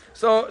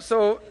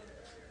 So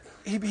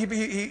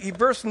he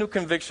bursts new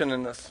conviction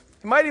in this.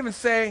 He might even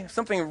say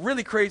something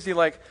really crazy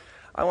like,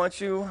 I want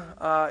you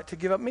to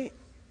give up meat.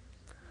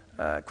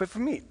 Quit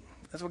from meat.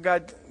 That's what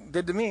God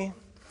did to me.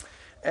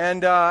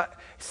 And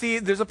see,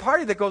 there's a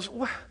party that goes,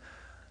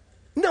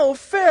 no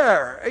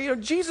fair.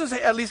 Jesus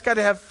at least got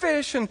to have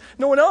fish, and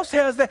no one else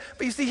has that.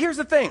 But you see, here's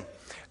the thing.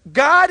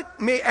 God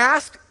may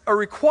ask or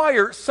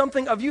require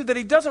something of you that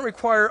he doesn't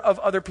require of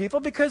other people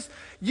because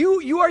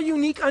you are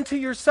unique unto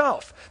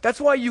yourself. That's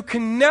why you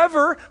can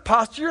never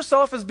posture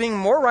yourself as being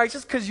more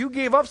righteous because you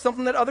gave up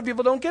something that other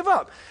people don't give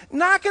up.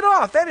 Knock it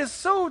off. That is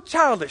so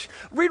childish.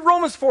 Read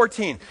Romans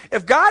 14.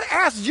 If God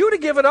asks you to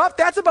give it up,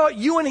 that's about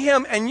you and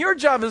him, and your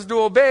job is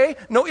to obey,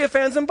 no ifs,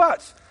 ands, and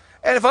buts.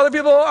 And if other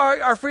people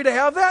are free to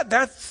have that,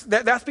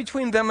 that's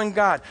between them and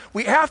God.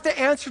 We have to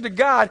answer to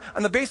God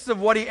on the basis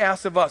of what he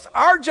asks of us.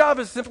 Our job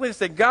is simply to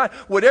say, God,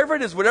 whatever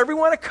it is, whatever you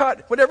want to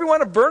cut, whatever you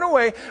want to burn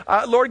away,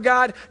 Lord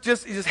God,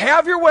 just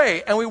have your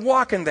way, and we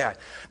walk in that.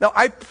 Now,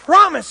 I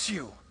promise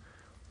you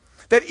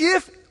that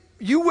if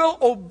you will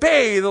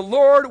obey the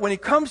Lord when he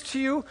comes to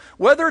you,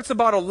 whether it's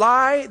about a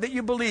lie that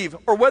you believe,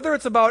 or whether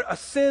it's about a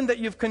sin that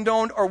you've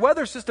condoned, or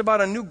whether it's just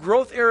about a new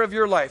growth area of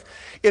your life,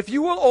 if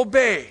you will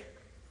obey,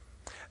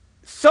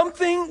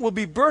 something will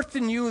be birthed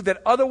in you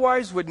that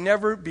otherwise would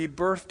never be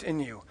birthed in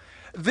you.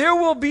 There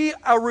will be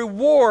a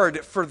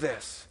reward for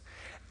this.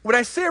 When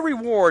I say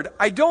reward,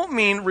 I don't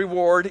mean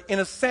reward in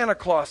a Santa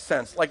Claus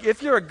sense. Like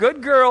if you're a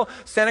good girl,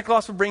 Santa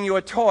Claus will bring you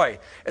a toy.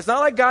 It's not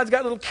like God's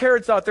got little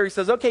carrots out there. He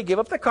says, okay, give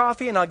up the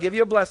coffee and I'll give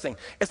you a blessing.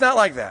 It's not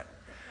like that.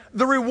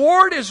 The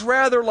reward is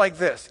rather like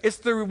this. It's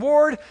the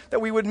reward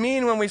that we would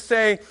mean when we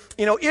say,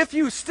 if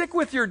you stick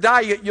with your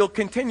diet, you'll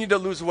continue to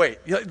lose weight.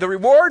 The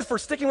reward for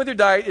sticking with your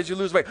diet is you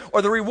lose weight.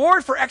 Or the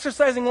reward for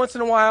exercising once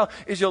in a while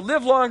is you'll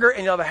live longer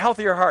and you'll have a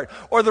healthier heart.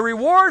 Or the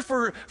reward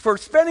for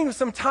spending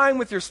some time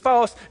with your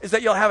spouse is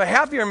that you'll have a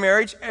happier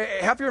marriage,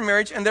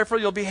 and therefore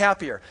you'll be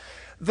happier.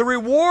 The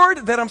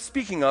reward that I'm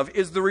speaking of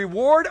is the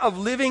reward of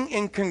living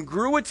in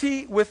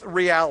congruity with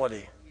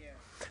reality.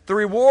 The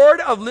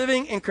reward of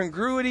living in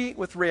congruity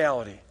with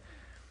reality.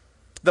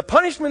 The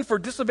punishment for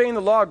disobeying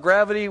the law of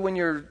gravity when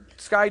you're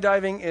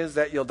skydiving is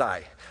that you'll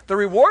die. The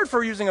reward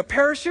for using a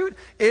parachute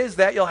is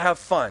that you'll have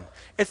fun.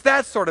 It's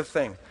that sort of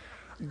thing.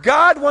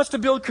 God wants to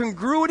build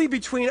congruity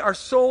between our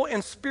soul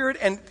and spirit,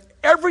 and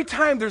every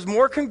time there's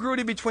more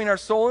congruity between our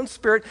soul and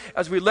spirit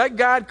as we let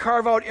God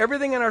carve out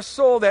everything in our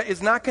soul that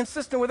is not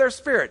consistent with our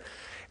spirit.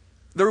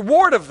 The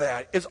reward of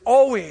that is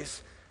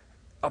always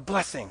a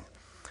blessing.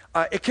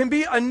 It can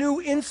be a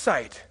new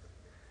insight.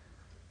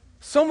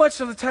 So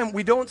much of the time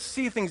we don't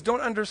see things,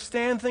 don't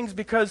understand things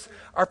because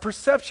our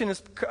perception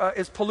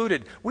is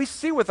polluted. We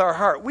see with our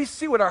heart. We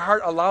see what our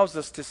heart allows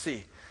us to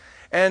see.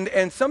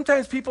 And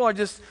sometimes people are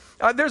just,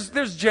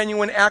 there's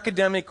genuine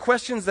academic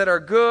questions that are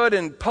good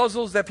and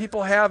puzzles that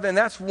people have, and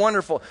that's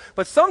wonderful.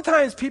 But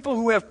sometimes people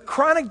who have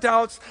chronic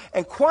doubts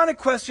and chronic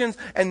questions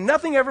and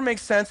nothing ever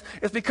makes sense,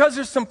 it's because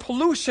there's some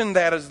pollution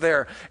that is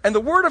there. And the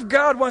Word of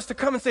God wants to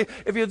come and say,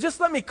 if you'll just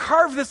let me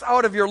carve this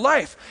out of your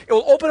life, it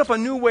will open up a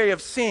new way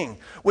of seeing.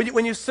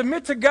 When you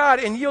submit to God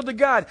and yield to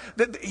God,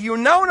 that you're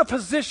now in a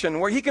position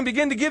where He can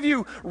begin to give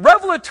you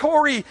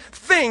revelatory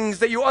things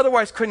that you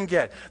otherwise couldn't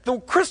get. The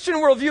Christian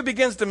worldview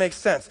begins to make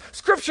sense.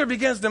 Scripture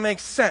begins to make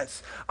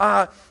sense.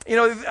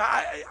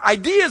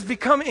 Ideas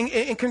become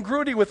in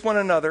congruity with one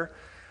another.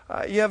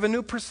 You have a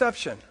new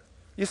perception.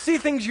 You see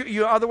things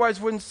you otherwise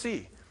wouldn't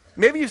see.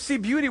 Maybe you see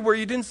beauty where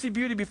you didn't see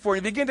beauty before.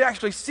 You begin to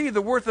actually see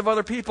the worth of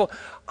other people.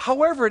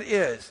 However it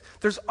is,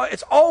 there's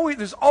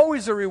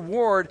always a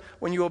reward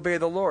when you obey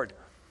the Lord.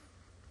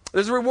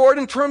 There's a reward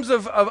in terms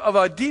of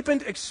a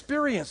deepened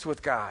experience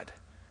with God.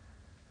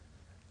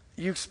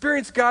 You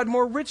experience God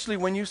more richly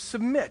when you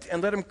submit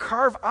and let Him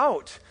carve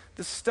out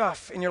the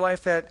stuff in your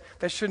life that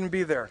shouldn't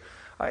be there.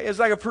 It's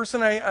like a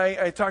person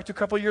I talked to a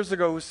couple years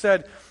ago who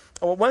said,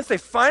 once they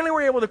finally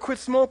were able to quit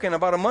smoking,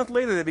 about a month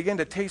later they began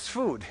to taste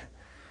food.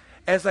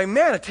 And it's like,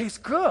 man, it tastes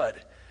good.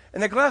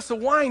 And that glass of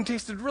wine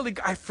tasted really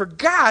good. I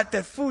forgot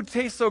that food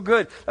tastes so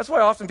good. That's why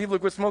often people who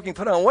quit smoking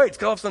put on weight,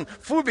 because all of a sudden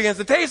food begins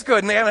to taste good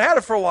and they haven't had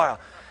it for a while.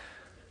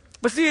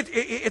 But see,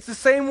 it's the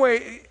same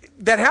way.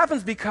 That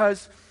happens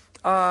because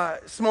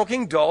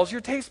smoking dulls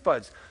your taste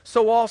buds.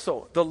 So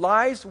also, the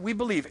lies we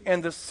believe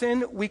and the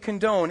sin we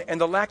condone and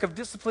the lack of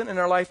discipline in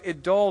our life,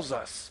 it dulls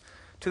us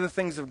to the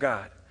things of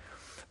God.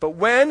 But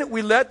when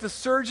we let the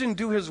surgeon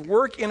do his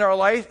work in our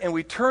life and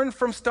we turn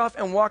from stuff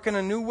and walk in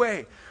a new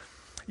way,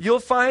 you'll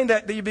find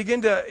that you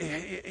begin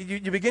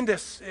to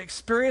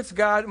experience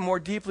God more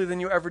deeply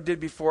than you ever did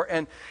before,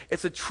 and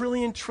it's a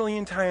trillion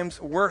times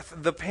worth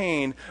the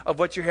pain of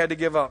what you had to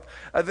give up.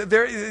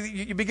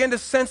 You begin to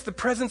sense the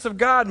presence of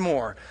God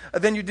more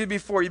than you did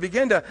before. You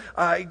begin to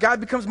God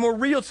becomes more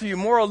real to you,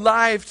 more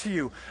alive to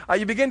you.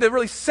 You begin to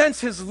really sense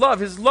His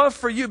love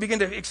for you. Begin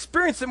to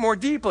experience it more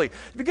deeply.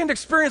 You begin to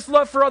experience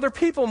love for other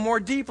people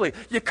more deeply.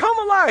 You come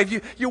alive.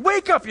 You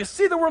wake up. You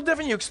see the world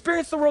different. You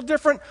experience the world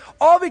different,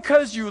 all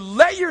because you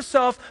let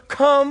yourself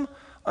come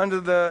under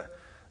the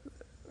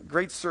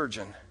great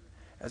surgeon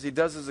as he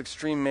does his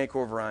extreme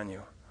makeover on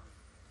you.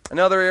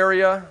 Another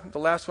area, the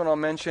last one I'll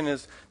mention,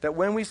 is that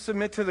when we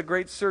submit to the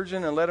great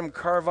surgeon and let him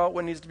carve out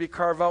what needs to be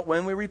carved out,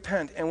 when we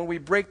repent and when we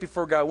break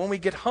before God, when we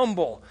get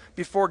humble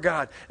before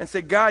God and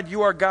say, God,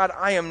 you are God,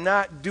 I am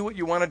not, do what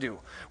you want to do.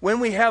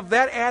 When we have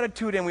that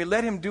attitude and we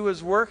let Him do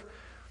His work,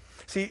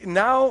 see,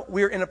 now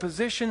we're in a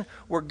position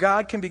where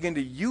God can begin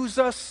to use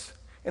us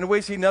in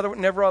ways He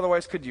never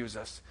otherwise could use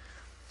us.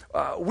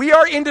 We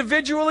are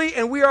individually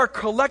and we are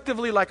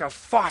collectively like a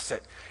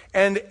faucet,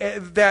 and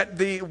that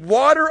the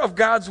water of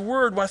God's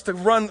Word wants to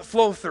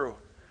flow through.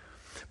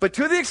 But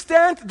to the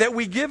extent that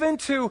we give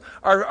into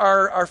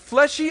our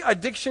fleshy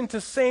addiction to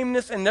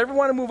sameness and never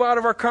want to move out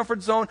of our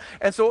comfort zone,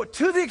 and so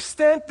to the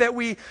extent that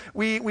we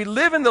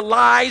live in the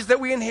lies that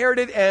we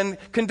inherited and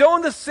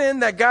condone the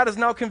sin that God is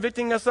now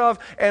convicting us of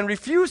and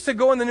refuse to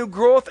go in the new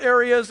growth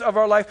areas of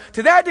our life,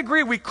 to that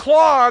degree we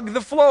clog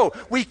the flow.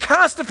 We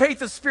constipate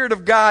the Spirit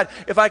of God,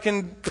 if I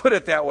can put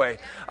it that way.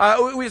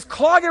 We just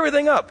clog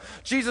everything up.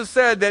 Jesus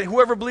said that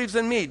whoever believes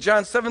in me,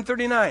 John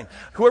 7:39,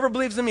 whoever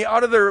believes in me,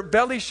 out of their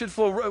belly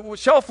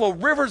shall flow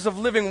rivers of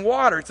living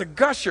water. It's a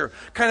gusher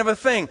kind of a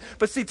thing.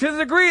 But see, to the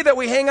degree that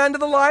we hang on to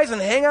the lies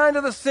and hang on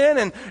to the sin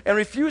and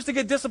refuse to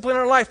get discipline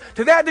in our life,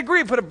 to that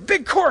degree, put a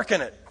big cork in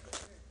it.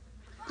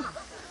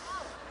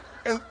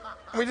 And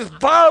we just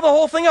bottle the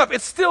whole thing up.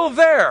 It's still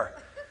there.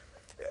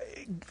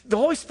 The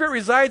Holy Spirit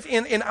resides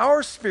in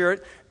our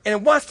spirit, And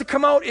it wants to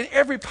come out in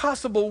every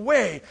possible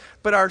way.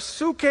 But our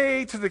suke,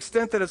 to the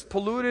extent that it's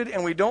polluted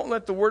and we don't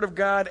let the Word of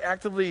God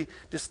actively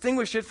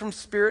distinguish it from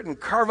spirit and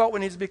carve out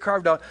what needs to be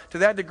carved out, to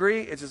that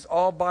degree, it's just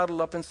all bottled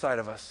up inside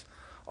of us.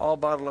 All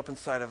bottled up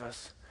inside of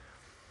us.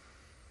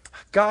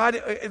 God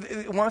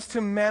wants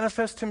to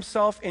manifest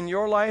himself in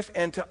your life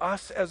and to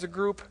us as a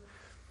group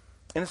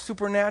in a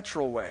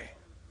supernatural way.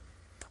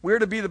 We're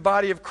to be the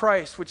body of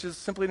Christ, which is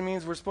simply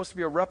means we're supposed to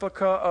be a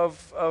replica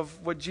of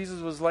what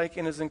Jesus was like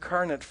in his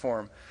incarnate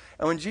form.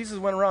 And when Jesus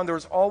went around, there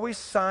was always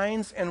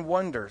signs and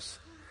wonders.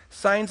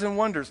 Signs and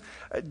wonders,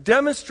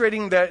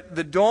 demonstrating that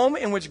the dome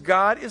in which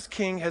God is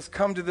king has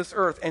come to this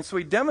earth. And so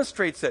he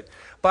demonstrates it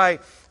by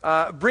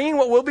bringing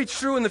what will be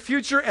true in the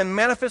future and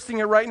manifesting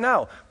it right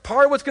now.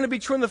 Part of what's going to be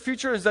true in the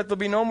future is that there'll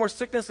be no more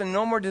sickness and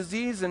no more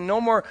disease and no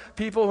more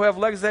people who have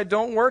legs that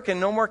don't work and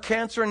no more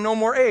cancer and no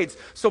more AIDS.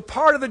 So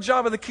part of the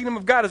job of the kingdom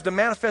of God is to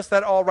manifest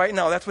that all right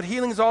now. That's what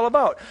healing is all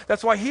about.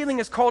 That's why healing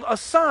is called a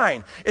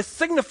sign. It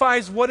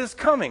signifies what is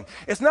coming.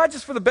 It's not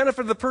just for the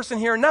benefit of the person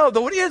here and now,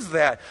 though it is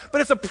that,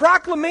 but it's a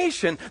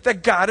proclamation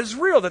that God is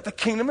real, that the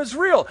kingdom is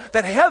real,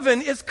 that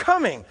heaven is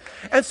coming.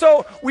 And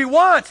so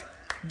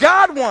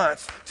God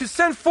wants to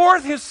send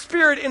forth his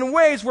Spirit in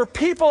ways where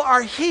people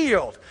are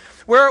healed,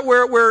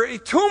 where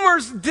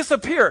tumors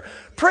disappear.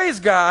 Praise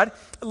God.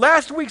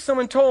 Last week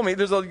someone told me,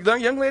 there's a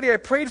young lady I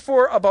prayed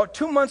for about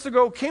 2 months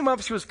ago, came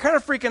up, she was kind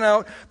of freaking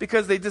out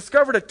because they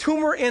discovered a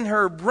tumor in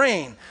her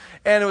brain.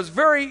 And it was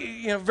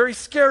very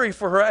scary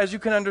for her, as you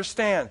can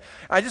understand.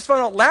 I just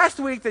found out last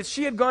week that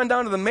she had gone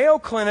down to the Mayo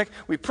Clinic.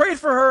 We prayed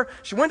for her.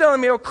 She went down to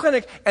the Mayo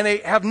Clinic, and they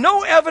have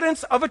no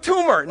evidence of a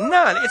tumor.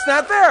 None. It's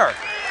not there.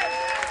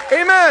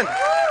 Amen.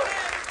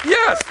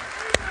 Yes.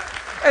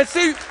 And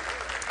see,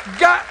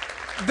 God,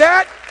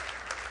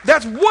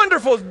 that's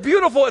wonderful. It's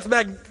beautiful. It's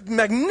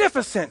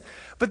magnificent.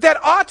 But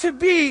that ought to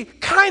be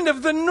kind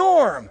of the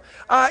norm.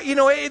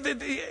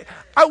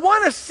 I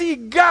want to see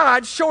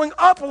God showing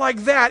up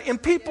like that in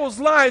people's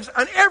lives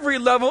on every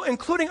level,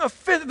 including the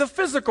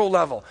physical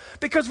level.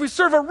 Because we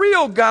serve a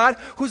real God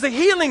who's a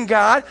healing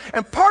God,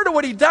 and part of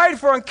what he died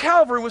for on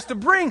Calvary was to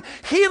bring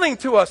healing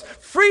to us,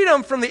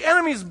 freedom from the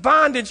enemy's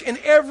bondage in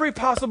every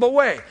possible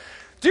way.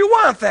 Do you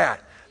want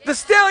that? The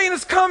stallion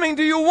is coming.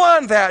 Do you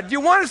want that? Do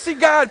you want to see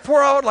God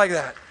pour out like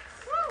that?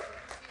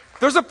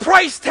 There's a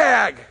price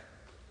tag.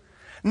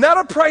 Not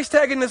a price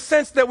tag in the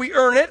sense that we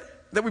earn it,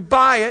 that we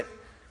buy it,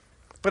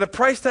 but a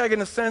price tag in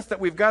the sense that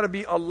we've got to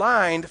be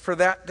aligned for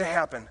that to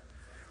happen.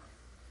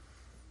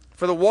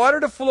 For the water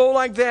to flow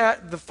like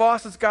that, the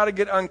faucet's got to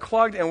get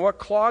unclogged, and what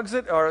clogs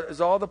it is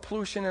all the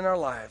pollution in our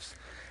lives.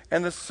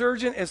 And the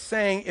surgeon is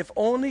saying, if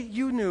only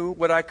you knew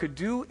what I could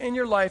do in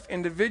your life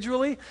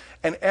individually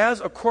and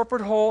as a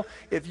corporate whole,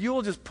 if you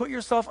will just put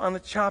yourself on the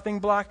chopping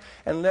block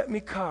and let me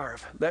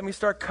carve, let me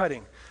start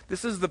cutting.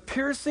 This is the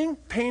piercing,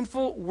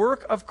 painful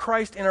work of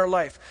Christ in our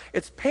life.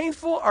 It's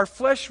painful, our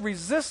flesh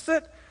resists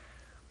it,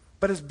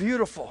 but it's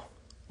beautiful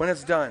when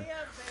it's done.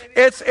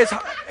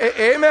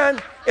 Amen.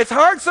 It's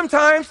hard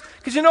sometimes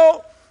because,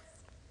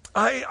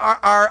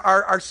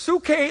 our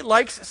suke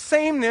likes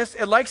sameness.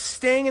 It likes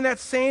staying in that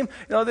same,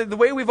 the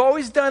way we've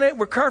always done it.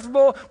 We're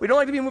comfortable. We don't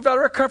like to be moved out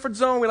of our comfort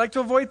zone. We like to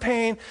avoid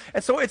pain.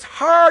 And so it's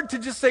hard to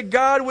just say,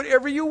 God,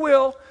 whatever you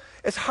will.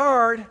 It's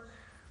hard.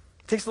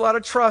 It takes a lot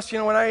of trust.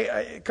 When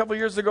a couple of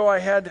years ago,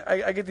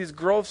 I get these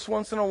growths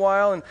once in a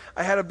while, and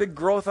I had a big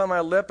growth on my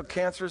lip, a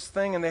cancerous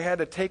thing, and they had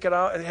to take it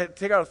out. They had to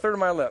take out a third of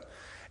my lip.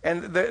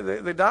 And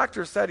the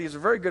doctor said, he's a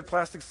very good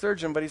plastic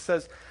surgeon, but he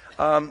says,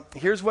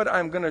 here's what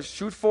I'm going to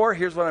shoot for.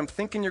 Here's what I'm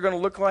thinking you're going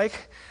to look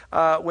like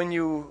when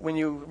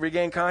you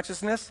regain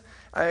consciousness.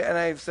 And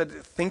I said,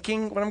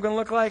 thinking what I'm going to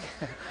look like?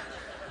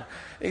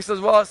 He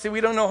says, well, see,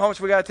 we don't know how much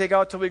we got to take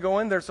out till we go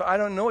in there, so I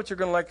don't know what you're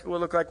going to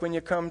look like when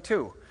you come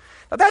to.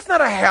 Now, that's not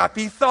a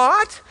happy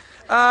thought.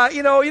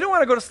 You don't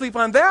want to go to sleep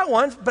on that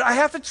one, but I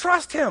have to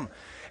trust him.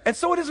 And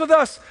so it is with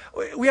us.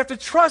 We have to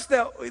trust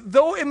that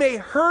though it may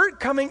hurt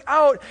coming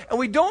out, and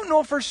we don't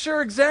know for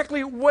sure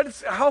exactly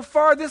how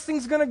far this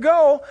thing's going to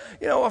go.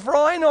 For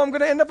all I know, I'm going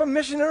to end up a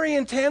missionary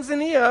in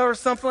Tanzania or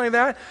something like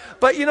that.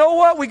 But you know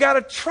what? We got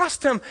to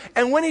trust him.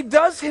 And when he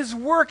does his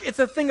work, it's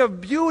a thing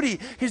of beauty.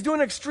 He's doing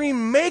an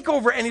extreme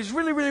makeover, and he's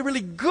really, really, really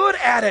good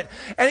at it.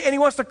 And he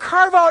wants to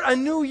carve out a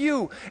new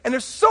you. And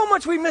there's so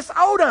much we miss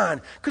out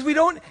on because we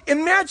don't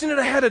imagine it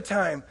ahead of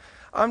time.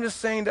 I'm just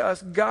saying to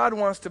us, God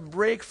wants to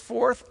break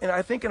forth, and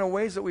I think in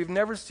ways that we've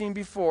never seen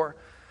before.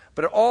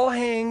 But it all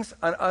hangs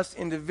on us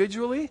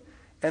individually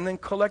and then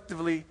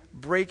collectively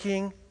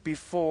breaking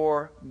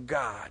before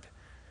God.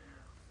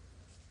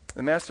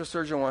 The master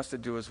surgeon wants to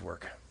do his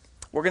work.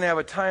 We're going to have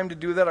a time to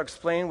do that. I'll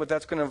explain what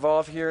that's going to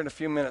involve here in a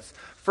few minutes.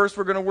 First,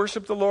 we're going to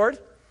worship the Lord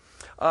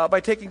by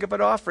taking up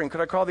an offering.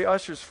 Could I call the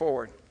ushers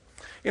forward?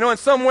 In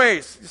some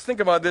ways, just think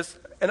about this.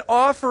 An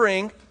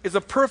offering is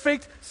a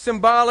perfect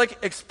symbolic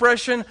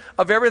expression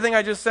of everything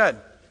I just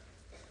said.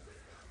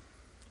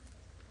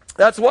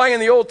 That's why in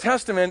the Old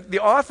Testament, the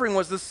offering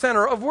was the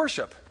center of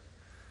worship.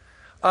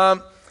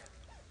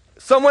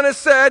 Someone has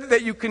said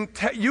that you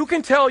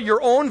can tell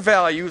your own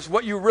values,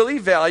 what you really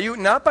value,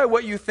 not by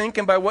what you think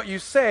and by what you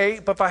say,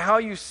 but by how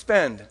you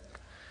spend.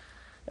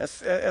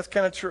 That's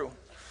kind of true.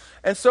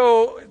 And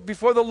so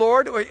before the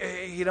Lord, we're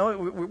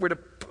to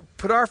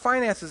put our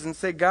finances and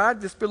say,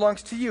 God, this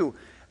belongs to you.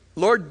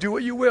 Lord, do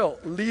what you will.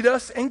 Lead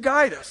us and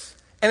guide us.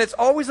 And it's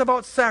always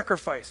about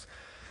sacrifice.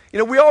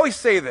 We always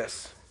say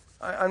this.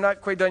 I'm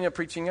not quite done yet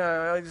preaching.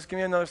 Just give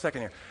me another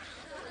second here.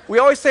 We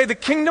always say the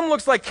kingdom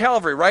looks like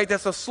Calvary, right?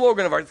 That's a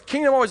slogan of ours. The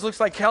kingdom always looks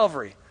like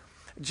Calvary.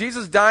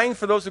 Jesus dying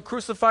for those who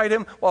crucified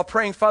him while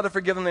praying, Father,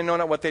 forgive them, they know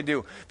not what they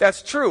do.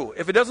 That's true.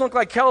 If it doesn't look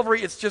like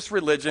Calvary, it's just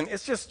religion.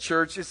 It's just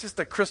church. It's just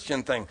a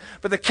Christian thing.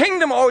 But the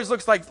kingdom always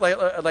looks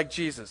like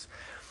Jesus.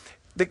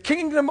 The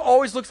kingdom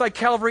always looks like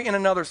Calvary in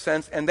another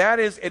sense, and that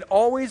is it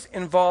always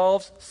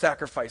involves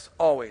sacrifice,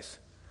 always.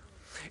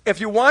 If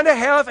you want to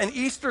have an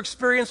Easter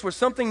experience where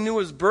something new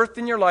is birthed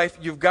in your life,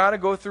 you've got to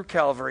go through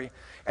Calvary,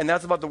 and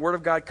that's about the Word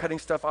of God cutting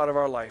stuff out of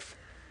our life.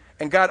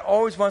 And God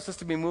always wants us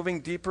to be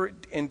moving deeper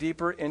and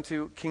deeper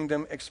into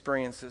kingdom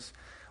experiences.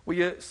 Will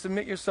you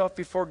submit yourself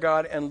before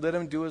God and let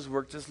him do his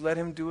work? Just let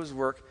him do his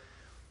work.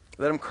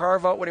 Let him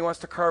carve out what he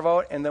wants to carve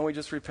out, and then we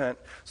just repent.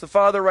 So,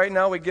 Father, right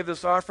now we give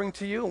this offering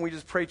to you, and we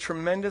just pray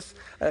tremendous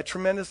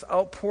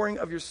outpouring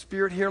of your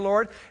Spirit here,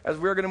 Lord, as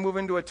we're going to move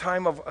into a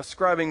time of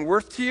ascribing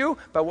worth to you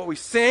by what we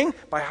sing,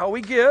 by how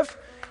we give,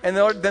 and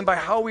then by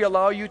how we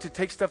allow you to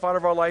take stuff out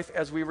of our life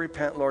as we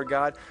repent, Lord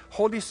God.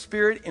 Holy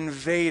Spirit,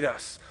 invade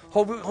us.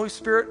 Holy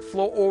Spirit,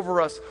 flow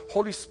over us.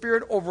 Holy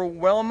Spirit,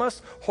 overwhelm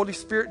us. Holy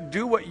Spirit,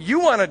 do what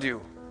you want to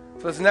do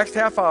for this next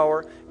half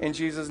hour. In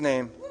Jesus'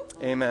 name,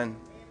 amen.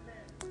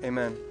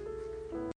 Amen.